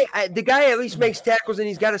to know why? The guy at least makes tackles and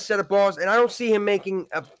he's got a set of balls, and I don't see him making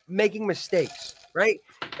mistakes, right?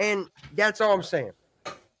 And that's all I'm saying.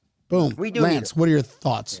 Boom. We do need Lance, what are your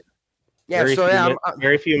thoughts? Yeah.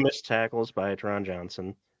 Very few missed tackles by Teron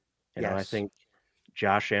Johnson. You know, I Yes. think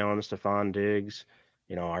Josh Allen, Stephon Diggs,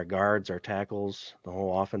 our guards, our tackles, the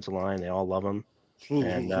whole offensive line, they all love him.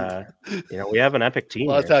 And we have an epic team.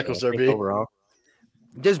 A lot of here, tackles I there, think B. overall.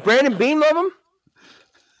 Does Brandon Bean love him?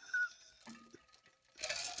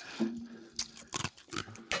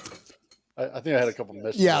 I think I had a couple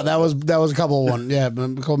misses. Yeah, that was a couple of one. Yeah, a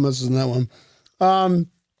couple misses in that one.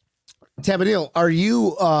 Tabadil, are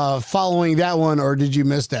you following that one or did you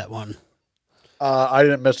miss that one? I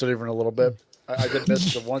didn't miss it even a little bit. I did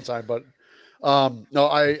miss it one time, but no,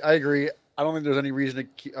 I agree. I don't think there's any reason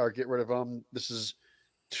to get rid of him. This is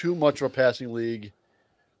too much of a passing league.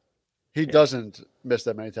 He doesn't miss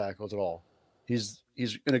that many tackles at all. He's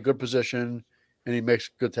in a good position and he makes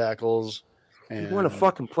good tackles. And He won a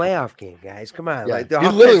fucking playoff game, guys. Come on. Yeah, like the he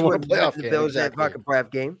offense literally won a went playoff to the game, Bills that exactly. fucking playoff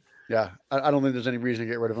game. yeah, I don't think there's any reason to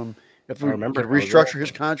get rid of him. If I we remember could those, restructure yeah.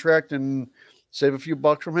 his contract and save a few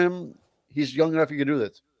bucks from him, he's young enough he can do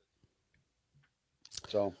that.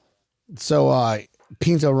 So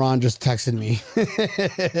Pinto Ron just texted me.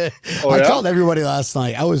 Oh, I yeah? called everybody last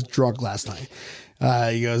night. I was drunk last night.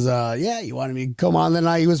 He goes, yeah, you wanted me to come on that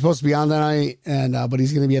night. He was supposed to be on that night, and but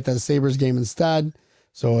he's going to be at that Sabres game instead.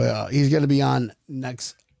 So he's going to be on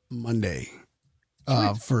next Monday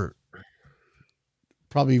for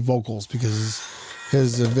probably vocals because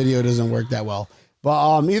his video doesn't work that well.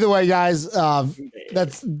 But either way, guys,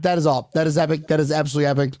 that is all. That is epic. That is absolutely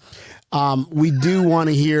epic. We do want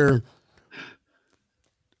to hear,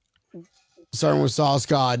 starting with Sauce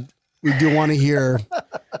God, we do want to hear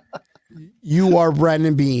you are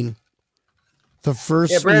Brandon Bean, the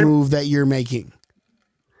first move that you're making.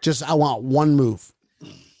 Just, I want one move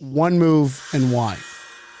and why.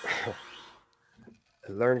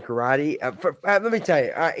 Learn karate. Let me tell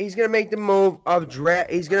you, he's gonna make the move of draft.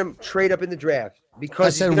 He's gonna trade up in the draft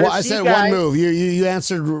because I said one move. You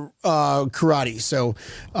answered karate. So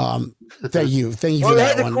thank you for Well,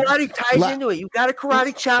 that the one. karate ties into it. You got to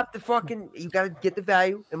karate chop you got to get the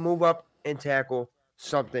value and move up and tackle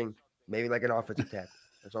something, maybe like an offensive tackle.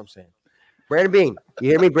 That's what I'm saying. Brandon Bean, you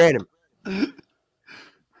hear me, Brandon?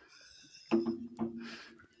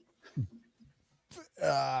 All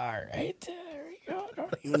right. There we go. I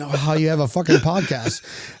don't even know how you have a fucking podcast.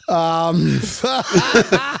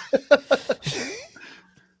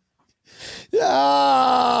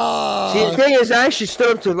 See, the thing is, I actually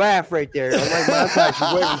stood up to laugh right there. I'm like, my God,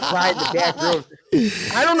 she's waiting quiet in the back room.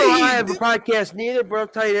 I don't know how I have a podcast neither, but I'll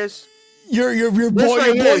tell you this. Your boy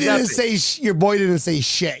right here is didn't epic. say your boy didn't say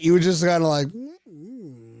shit. You were just kind of like,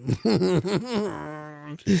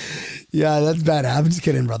 yeah, that's bad. I'm just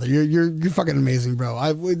kidding, brother. You're fucking amazing, bro.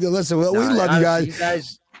 Listen. We love you guys. You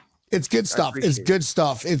guys, It's good stuff. It's appreciate good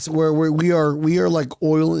stuff. It's where we are like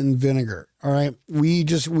oil and vinegar. All right. We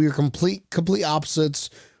are complete opposites.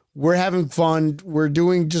 We're having fun. We're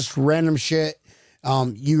doing just random shit.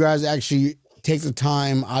 You guys actually take the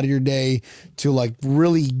time out of your day to like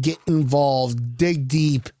really get involved, dig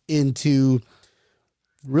deep into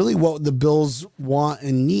really what the Bills want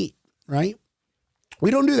and need, right?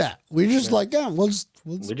 We don't do that. We're just like, yeah, we'll just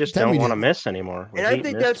We just pretend don't we want to do. miss anymore. We and I hate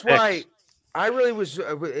think missed that's picks. why I really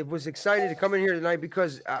was excited to come in here tonight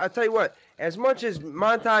because I'll tell you what, as much as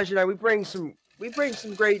Montage and I, we bring some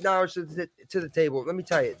great knowledge to the table. Let me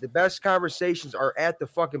tell you, the best conversations are at the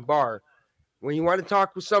fucking bar. When you want to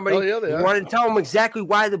talk with somebody, Oh, yeah, they you are. want to tell them exactly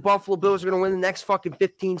why the Buffalo Bills are going to win the next fucking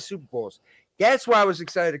 15 Super Bowls. That's why I was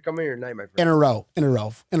excited to come in here tonight, my friend. In a row, in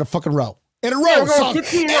a fucking row. In a row, we're going son.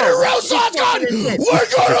 15 In in a a row. row, son. God. It's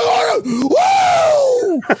fucking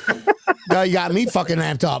We're going to woo! Now you got me fucking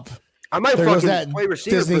amped up. I might There goes fucking that play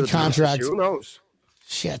receiver Disney for the Bills this contract. year. Who knows?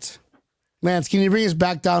 Shit. Lance, can you bring us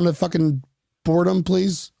back down to fucking boredom,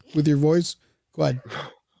 please, with your voice? Go ahead.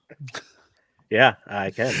 Yeah,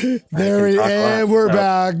 I can. There I can talk a lot. and we're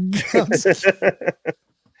So, back.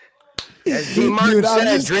 As D. Martin Dude, I'm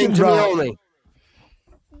said, just dream kidding, to me bro. only.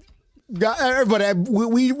 everybody,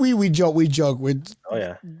 we joke. Oh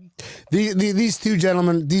yeah. These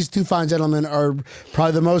two fine gentlemen are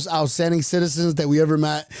probably the most outstanding citizens that we ever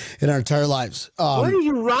met in our entire lives. What are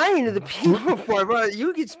you lying to the people for? Bro?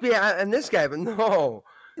 You could speak on this guy, but no.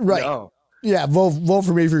 Right. No. Yeah, vote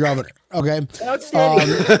for me for governor. Okay.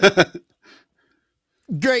 Outstanding.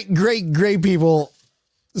 Great people,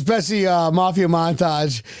 especially Mafia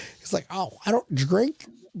Montage. It's like, oh, I don't drink,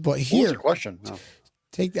 but What was here, the question? No.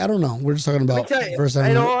 I don't know. We're just talking Let me about tell you, first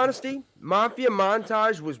time. in all honesty, Mafia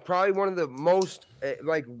Montage was probably one of the most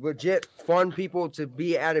like legit fun people to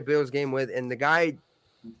be at a Bills game with, and the guy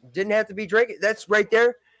didn't have to be drinking. That's right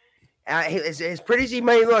there. As pretty as he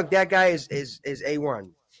may look, that guy is A1.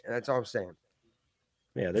 That's all I'm saying.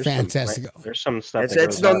 Yeah, there's Fantastic. There's some stuff.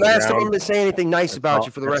 That's the last time I'm going to say anything nice about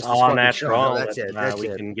you for the rest of the all fucking natural. show. No, that's it. That's we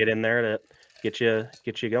it. can get in there to get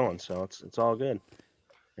you going. So it's all good.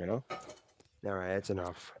 You know. All right, that's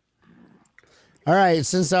enough. All right,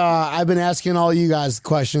 since I've been asking all you guys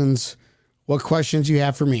questions, what questions you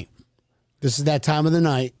have for me? This is that time of the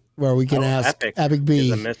night where we can ask Epic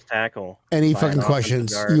B is a missed tackle any by fucking an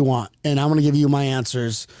questions offensive guard. you want, and I'm going to give you my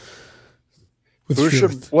answers. With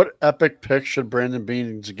truth. What epic pick should Brandon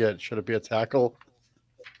Beans get? Should it be a tackle?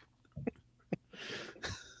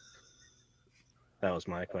 That was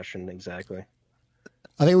my question exactly.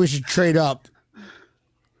 I think we should trade up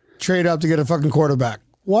to get a fucking quarterback.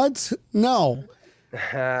 What? No.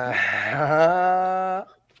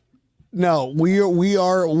 No, we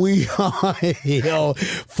are, yo,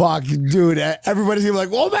 fuck, dude. Everybody's gonna be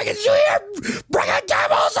like, well, Megan Jr., bring it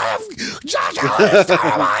tables. Josh Allen is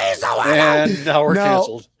terrible. He's the one. And now we're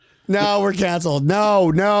canceled. No, we're canceled.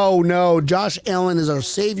 No. Josh Allen is our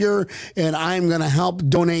savior, and I'm gonna help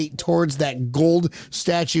donate towards that gold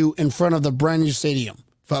statue in front of the brand new stadium,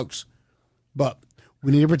 folks. But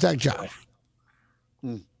we need to protect Josh.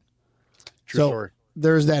 True So story.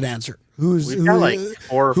 there's that answer. We've got like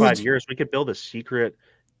 4 or 5 years. We could build a secret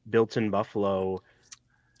built-in Buffalo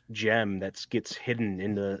gem that gets hidden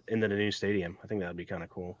into the new stadium. I think that would be kind of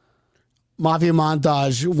cool. Mafia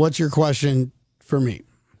Montage, what's your question for me?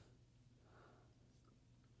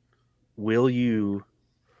 Will you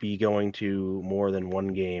be going to more than one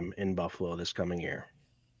game in Buffalo this coming year?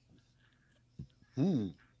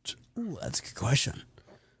 Ooh, that's a good question.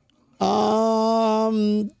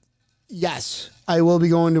 Yes, I will be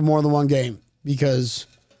going to more than one game because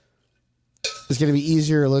it's going to be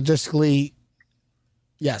easier logistically.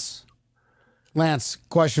 Yes. Lance,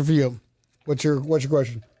 question for you. What's your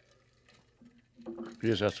question? You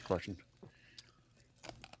just asked a question.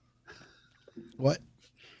 What?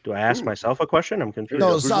 Do I ask myself a question? I'm confused.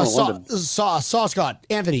 No, who's going to London? Sauce God.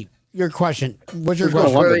 Anthony, your question. What's your Who's going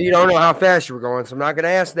to question? London? Well, you don't know how fast you were going, so I'm not going to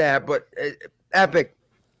ask that. But Epic,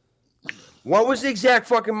 what was the exact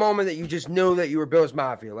fucking moment that you just knew that you were Bills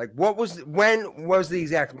Mafia? Like, when was the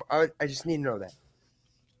exact? I just need to know that.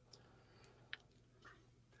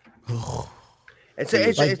 It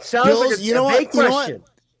sounds Bills, like a, you know a what? big You know what? question.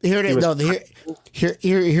 Here it is. No,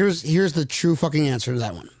 here's the true fucking answer to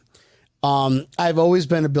that one. I've always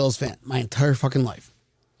been a Bills fan my entire fucking life.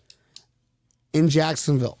 In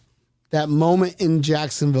Jacksonville, that moment in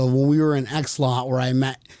Jacksonville when we were in X-Lot where I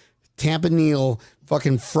met Tampa Neal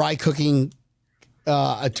fucking fry cooking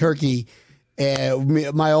a turkey,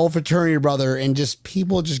 my old fraternity brother, and just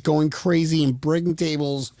people just going crazy and breaking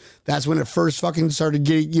tables. That's when it first fucking started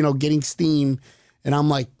getting steam. And I'm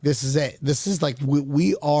like, this is it. This is like,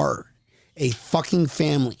 we are a fucking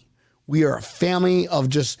family. We are a family of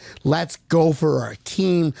just, let's go for our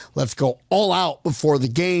team. Let's go all out before the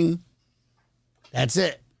game. That's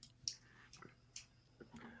it.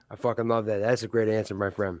 I fucking love that. That's a great answer, my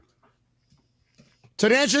friend. So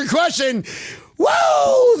to answer your question,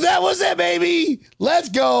 whoa, that was it, baby. Let's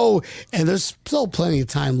go. And there's still plenty of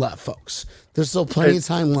time left, folks. There's still plenty of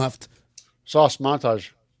time left. Sauce Montage.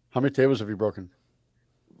 How many tables have you broken?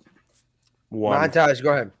 One. Montage,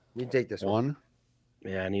 go ahead. You take this one. One.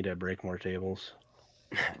 Yeah, I need to break more tables.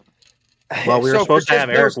 Well, we were So supposed for to have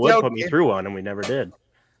just Eric Bills Wood put me through one, and we never did.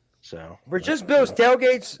 So For just Bills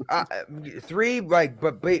tailgates, 3,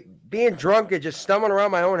 but being drunk and just stumbling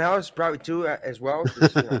around my own house, probably 2 as well.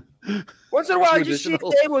 Just, once in a while, you just see a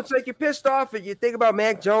table. It's like you're pissed off and you think about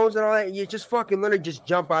Mac Jones and all that. And you just fucking literally just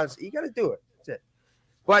jump on. You got to do it. That's it.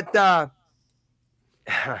 But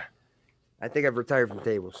I think I've retired from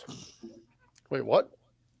tables. Wait, what?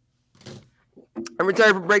 I'm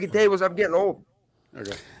retired from breaking tables. I'm getting old.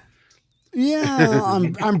 Okay. Yeah,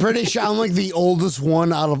 I'm pretty sure I'm like the oldest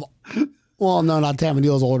one out of. Well, no, not Tampa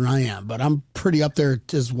Neal's older than I am, but I'm pretty up there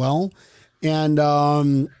as well. And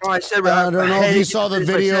I said, I don't know if you saw the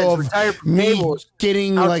video of me tables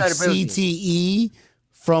getting like outside of business. CTE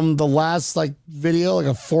from the last like video, like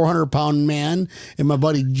a 400-pound man and my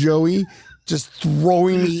buddy Joey just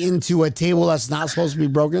throwing me into a table that's not supposed to be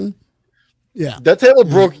broken. Yeah. That table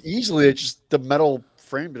broke easily. It's just the metal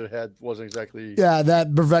frame that it had wasn't exactly. Yeah,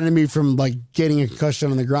 that prevented me from like getting a concussion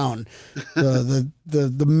on the ground.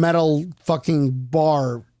 The metal fucking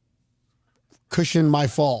bar cushioned my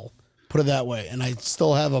fall. Put it that way, and I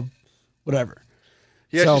still have a whatever.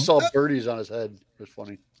 He actually saw birdies on his head. It was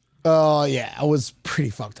funny. Oh yeah, I was pretty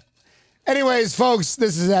fucked up. Anyways, folks,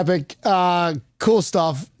 this is epic. Cool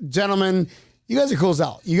stuff, gentlemen. You guys are cool as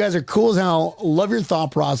hell. You guys are cool as hell. Love your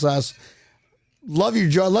thought process. Love your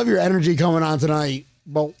joy. Love your energy coming on tonight.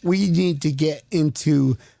 But we need to get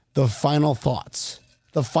into the final thoughts.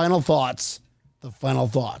 The final thoughts. The final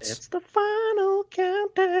thoughts. It's the final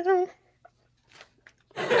countdown.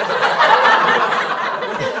 That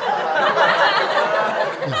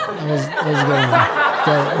was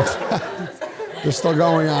good. They're still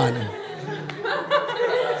going on.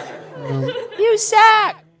 You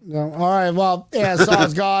suck. No, all right. Well, yeah,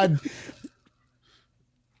 Sauce God.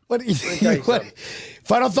 What,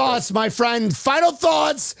 final thoughts, my friend. Final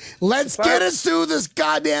thoughts. Let's get us through this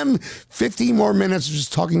goddamn 15 more minutes of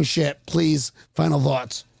just talking shit. Please, final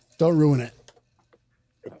thoughts. Don't ruin it.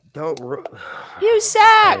 You suck.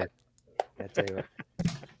 I tell you what.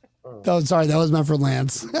 Oh, sorry. That was meant for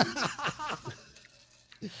Lance. Let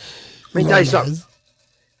me tell you something.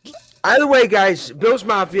 Either way, guys, Bills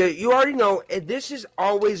Mafia, you already know this is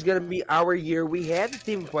always going to be our year. We have the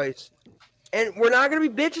team in place, and we're not going to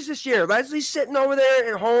be bitches this year. Leslie's sitting over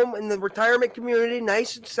there at home in the retirement community,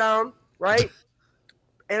 nice and sound, right?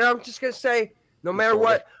 And I'm just going to say, no matter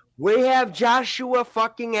what, we have Joshua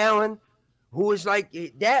fucking Allen, who is like,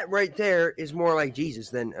 that right there is more like Jesus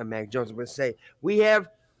than Mac Jones. I'm going to say, we have,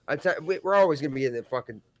 we're always going to be in the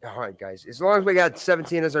fucking hunt, guys. As long as we got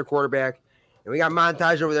 17 as our quarterback, and we got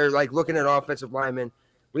Montage over there, like, looking at offensive linemen.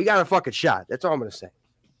 We got a fucking shot. That's all I'm going to say.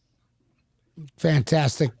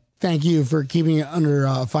 Fantastic. Thank you for keeping it under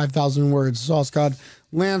 5,000 words. Sauce God.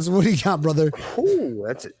 Lance, what do you got, brother? Ooh,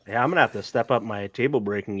 that's it. Yeah, I'm going to have to step up my table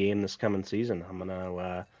breaking game this coming season. I'm going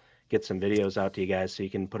to get some videos out to you guys so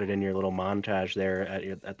you can put it in your little montage there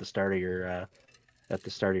at the start of your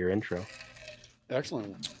intro.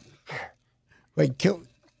 Excellent. Wait,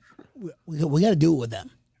 we got to do it with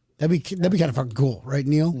them. That'd be kind of fucking cool, right,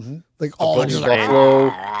 Neil? Mm-hmm. Like all just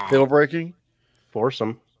Buffalo table breaking. Force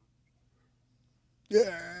them.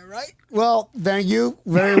 Yeah, right. Well, thank you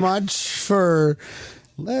very much for.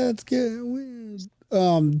 Let's get weird.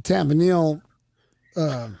 Tampa Neil,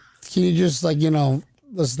 can you just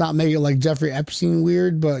let's not make it like Jeffrey Epstein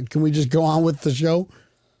weird, but can we just go on with the show?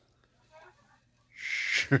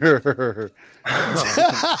 Sure.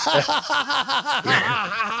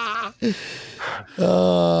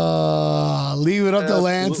 Leave it up to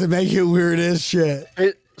Lance and make it weird as shit.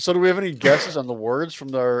 Hey, so do we have any guesses on the words from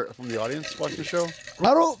the audience watching the show?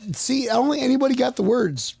 I don't think anybody got the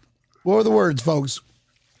words. What were the words, folks?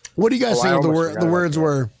 What do you guys think the words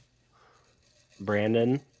were?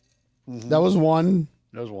 Brandon. Mm-hmm. That was one.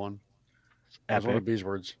 That was one. That was one of B's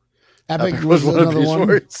words. Epic was one of B's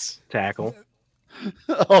words. Tackle.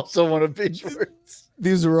 Also one of B's words.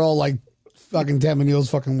 These were all like fucking Tampa Neil's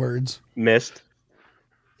fucking words. Missed.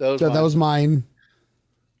 That was mine.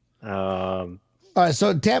 All right,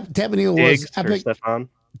 so Tampa Neil was epic.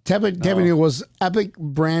 Tampa Neil was epic,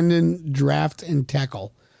 Brandon, draft, and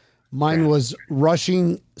tackle. Mine was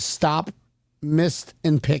rushing, stop, missed,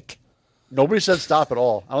 and pick. Nobody said stop at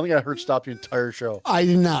all. I don't think I heard stop the entire show. I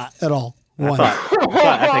did not at all. One.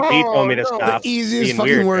 I think he told me to stop. The easiest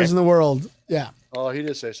fucking weird, words in the world. Yeah. Oh, he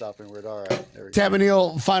did say stop being weird. All right. Tampa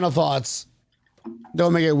Neil, final thoughts.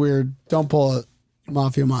 Don't make it weird. Don't pull a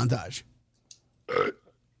Mafia montage. All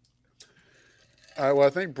right. Well, I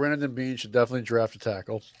think Brandon Bean should definitely draft a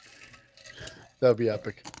tackle. That would be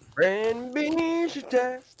epic. Brandon Bean should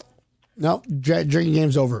draft. No, drinking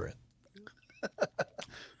game's over it.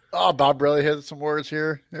 Oh, Bob really had some words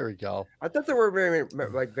here. There we go. I thought there were very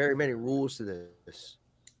many rules to this.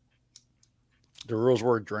 The rules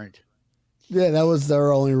were drink. Yeah, that was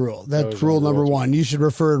their only rule. That's rule number one. You should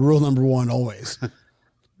refer to rule number one always.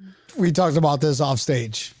 We talked about this off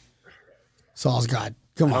stage. Sauce God,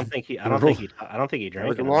 come on. I don't think he drank. It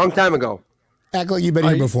was a long time ago. Act like you've been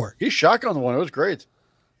here before. He shotgunned one. It was great.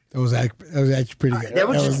 That was actually pretty good. That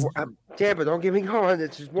was just Tampa. Don't get me going.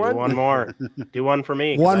 It's just one. Do one more. Do one for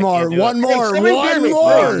me. One more. One more.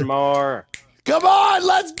 Come on,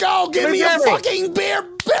 let's go. Give me a fucking beer,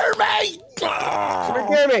 mate. Come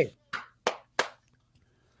here, me.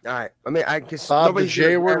 All right. I mean, I guess Bob, the nobody's J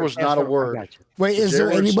gonna- word was not a I word. got you. Wait, is there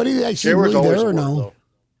J-word's- anybody that actually J-word's really always there a or word, no?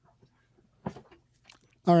 though.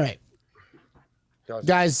 All right.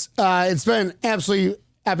 Guys, it's been absolutely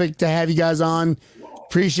epic to have you guys on.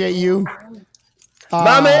 Appreciate you.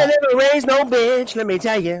 Mama never raised no bitch, let me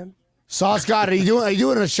tell you. Sauce God, are you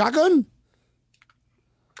doing a shotgun?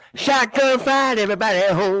 Shotgun fight, everybody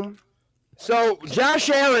at home. So, Josh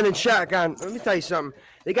Allen and shotgun, let me tell you something.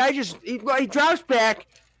 The guy he drops back,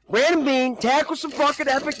 Brandon Bean tackles some fucking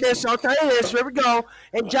epicness. I'll tell you this, here we go.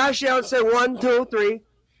 And Josh Allen said 1, 2, 3.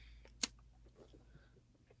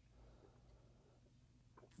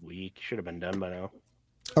 Weak. Should have been done by now.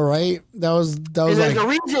 All right. That was And there's like, a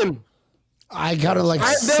reason. I counted like All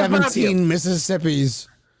right, Bill 17 Mississippis.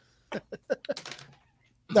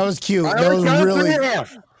 That was cute. I That was already counted really,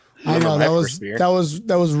 3.5. I know My that first was beer.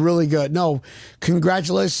 that was really good. No,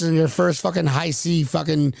 congratulations on your first fucking high C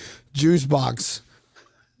fucking juice box.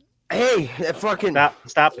 Hey, that fucking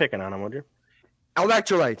Stop picking on him, would you?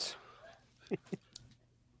 electrolytes.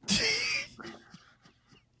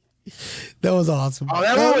 That was awesome. Oh,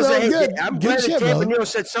 that one was no, good. I'm Good glad shit, that Tampa brother. Neal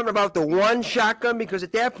said something about the one shotgun because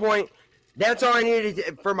at that point, that's all I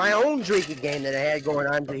needed for my own drinking game that I had going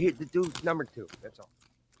on to do number 2. That's all.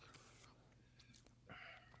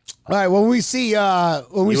 All right, when we see You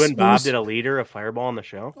and when Bob we, did a liter of Fireball on the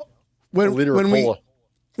show. A liter of cola.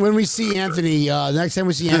 when we see Anthony, the next time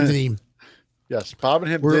we see Anthony, Yes, Bob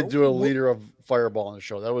and him We're- did do a liter of Fireball on the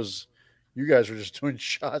show. That was, you guys were just doing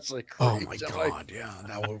shots like crazy. oh my god, yeah,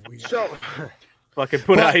 that would be. So, Fucking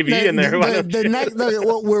put But IV in there. Why don't you?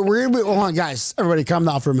 We're gonna be, hold on, guys. Everybody, calm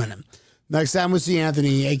down for a minute. Next time we see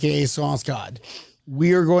Anthony, aka Sauce God,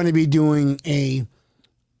 we are going to be doing a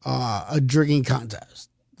drinking contest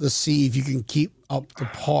to see if you can keep up to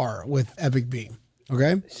par with Epic B.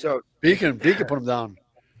 Okay. so Beacon put him down.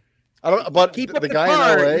 I don't. But keep the up the guy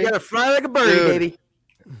bar. in You LA, gotta fly like a birdie, Dude. baby.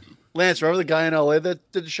 Lance, remember the guy in LA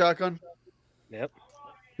that did the shotgun? Yep.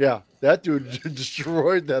 Yeah, that dude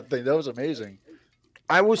destroyed that thing. That was amazing.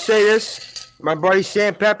 I will say this: my buddy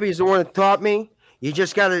Sam Pepe is the one that taught me. You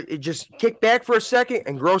just gotta just kick back for a second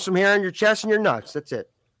and grow some hair on your chest and your nuts. That's it.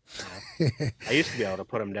 I used to be able to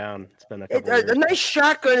put him down. It's been a couple A years. nice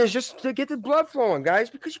shotgun is just to get the blood flowing, guys,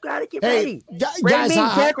 because you gotta get Hey, ready. guys, Brandon Bean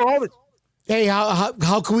tackle all the. hey,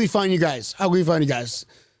 how can we find you guys? How can we find you guys?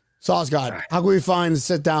 Sauce God, how can we find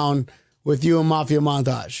sit down with you and Mafia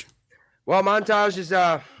Montage? Well, Montage is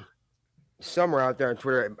somewhere out there on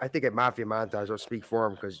Twitter. I think at Mafia Montage. I'll speak for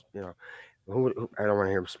him because I don't want to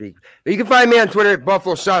hear him speak. But you can find me on Twitter at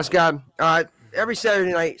Buffalo Sauce God. Every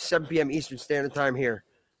Saturday night, 7 p.m. Eastern Standard Time here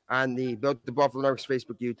on the Built the Buffalo Network's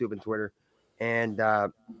Facebook, YouTube, and Twitter. And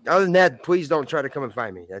other than that, please don't try to come and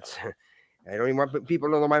find me. That's I don't even want people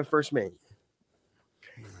to know my first name.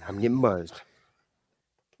 I'm getting buzzed.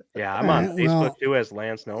 Yeah, I'm on Well- Facebook too as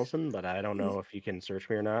Lance Nelson, but I don't know if you can search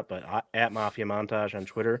me or not. But at Mafia Montage on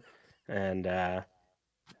Twitter, and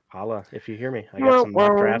holla if you hear me. I got some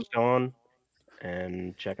mock drafts going,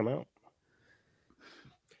 and check them out.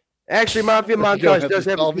 Actually, Mafia You don't Montage have does to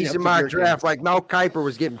have tell a me decent after mock your draft. Like Mel Kiper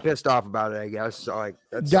was getting pissed off about it, I guess. So like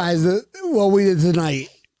that's Guys, what we did tonight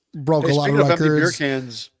broke Hey, a lot speaking of of empty beer records.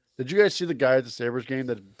 cans, did you guys see the guy at the Sabres game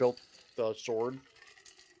that built the sword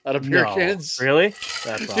out of beer No, cans? really?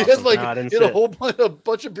 That's awesome. He had like No, I didn't he see had it. a whole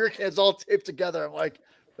bunch of beer cans all taped together. I'm like,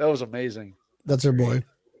 that was amazing. That's our boy.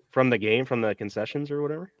 From the game, from the concessions or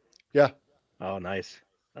whatever. Yeah. Oh, nice.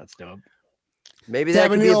 That's dope. maybe that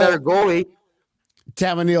could be a Tabanil. better goalie.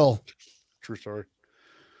 Tavanil, True story.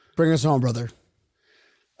 bring us home, brother.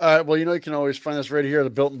 All right. Well, you can always find us right here at the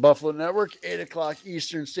Built in Buffalo Network, 8:00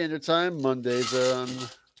 Eastern Standard Time, Mondays on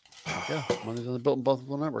the Built in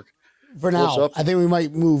Buffalo Network. For What's now, up? I think we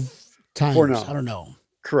might move times. For now. I don't know.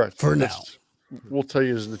 Correct. For That's- we'll tell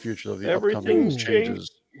you in the future of the upcoming Everything's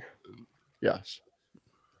changes. Yes.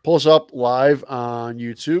 Pull us up live on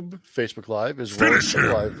YouTube, Facebook Live, as well as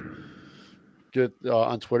live. Get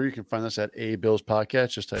on Twitter. You can find us at A Bills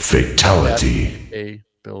Podcast. Just type Fatality. at A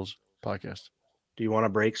Bills Podcast. Do you want to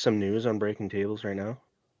break some news on Breaking Tables right now?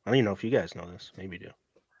 I don't even know if you guys know this. Maybe you do.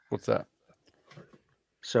 What's that?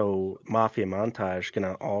 So Mafia Montage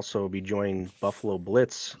gonna also be joining Buffalo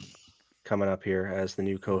Blitz coming up here as the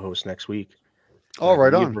new co-host next week. Oh,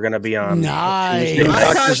 right on. We're gonna be on Nice. Tuesday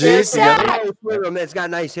Dr. night. Z together. That's got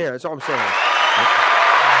nice hair. That's all I'm saying.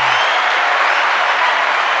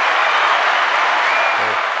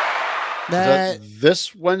 Is that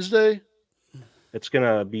this Wednesday? It's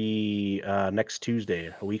gonna be next Tuesday,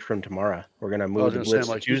 a week from tomorrow. We're gonna I was move the gonna say, Blitz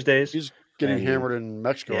like, to Tuesdays. He's getting And- hammered in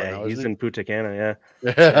Mexico right Yeah, now. he's Isn't in Punta Cana. Yeah. he?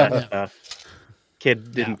 Yeah.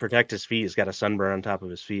 kid didn't protect his feet. He's got a sunburn on top of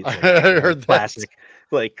his feet. I heard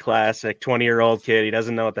that. Classic 20-year-old kid. He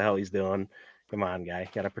doesn't know what the hell he's doing. Come on, guy.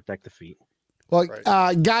 Got to protect the feet. Well,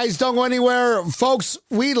 guys, don't go anywhere. Folks,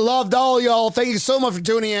 we loved all y'all. Thank you so much for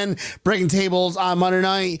tuning in. Breaking Tables on Monday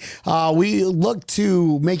night. We look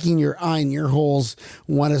to making your eye and ear holes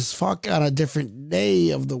wet as fuck on a different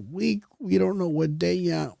day of the week. We don't know what day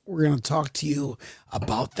yet. We're going to talk to you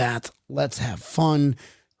about that. Let's have fun.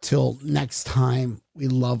 Till next time, we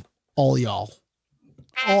love all y'all.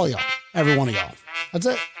 All y'all. Every one of y'all. That's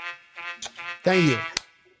it. Thank you.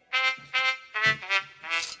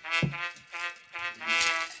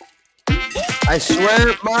 I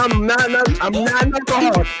swear, Mom, I'm not an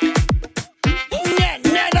alcoholic.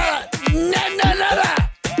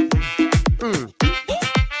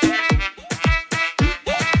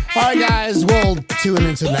 All right, guys, we'll tune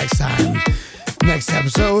into next time. Next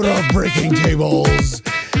episode of Breaking Tables.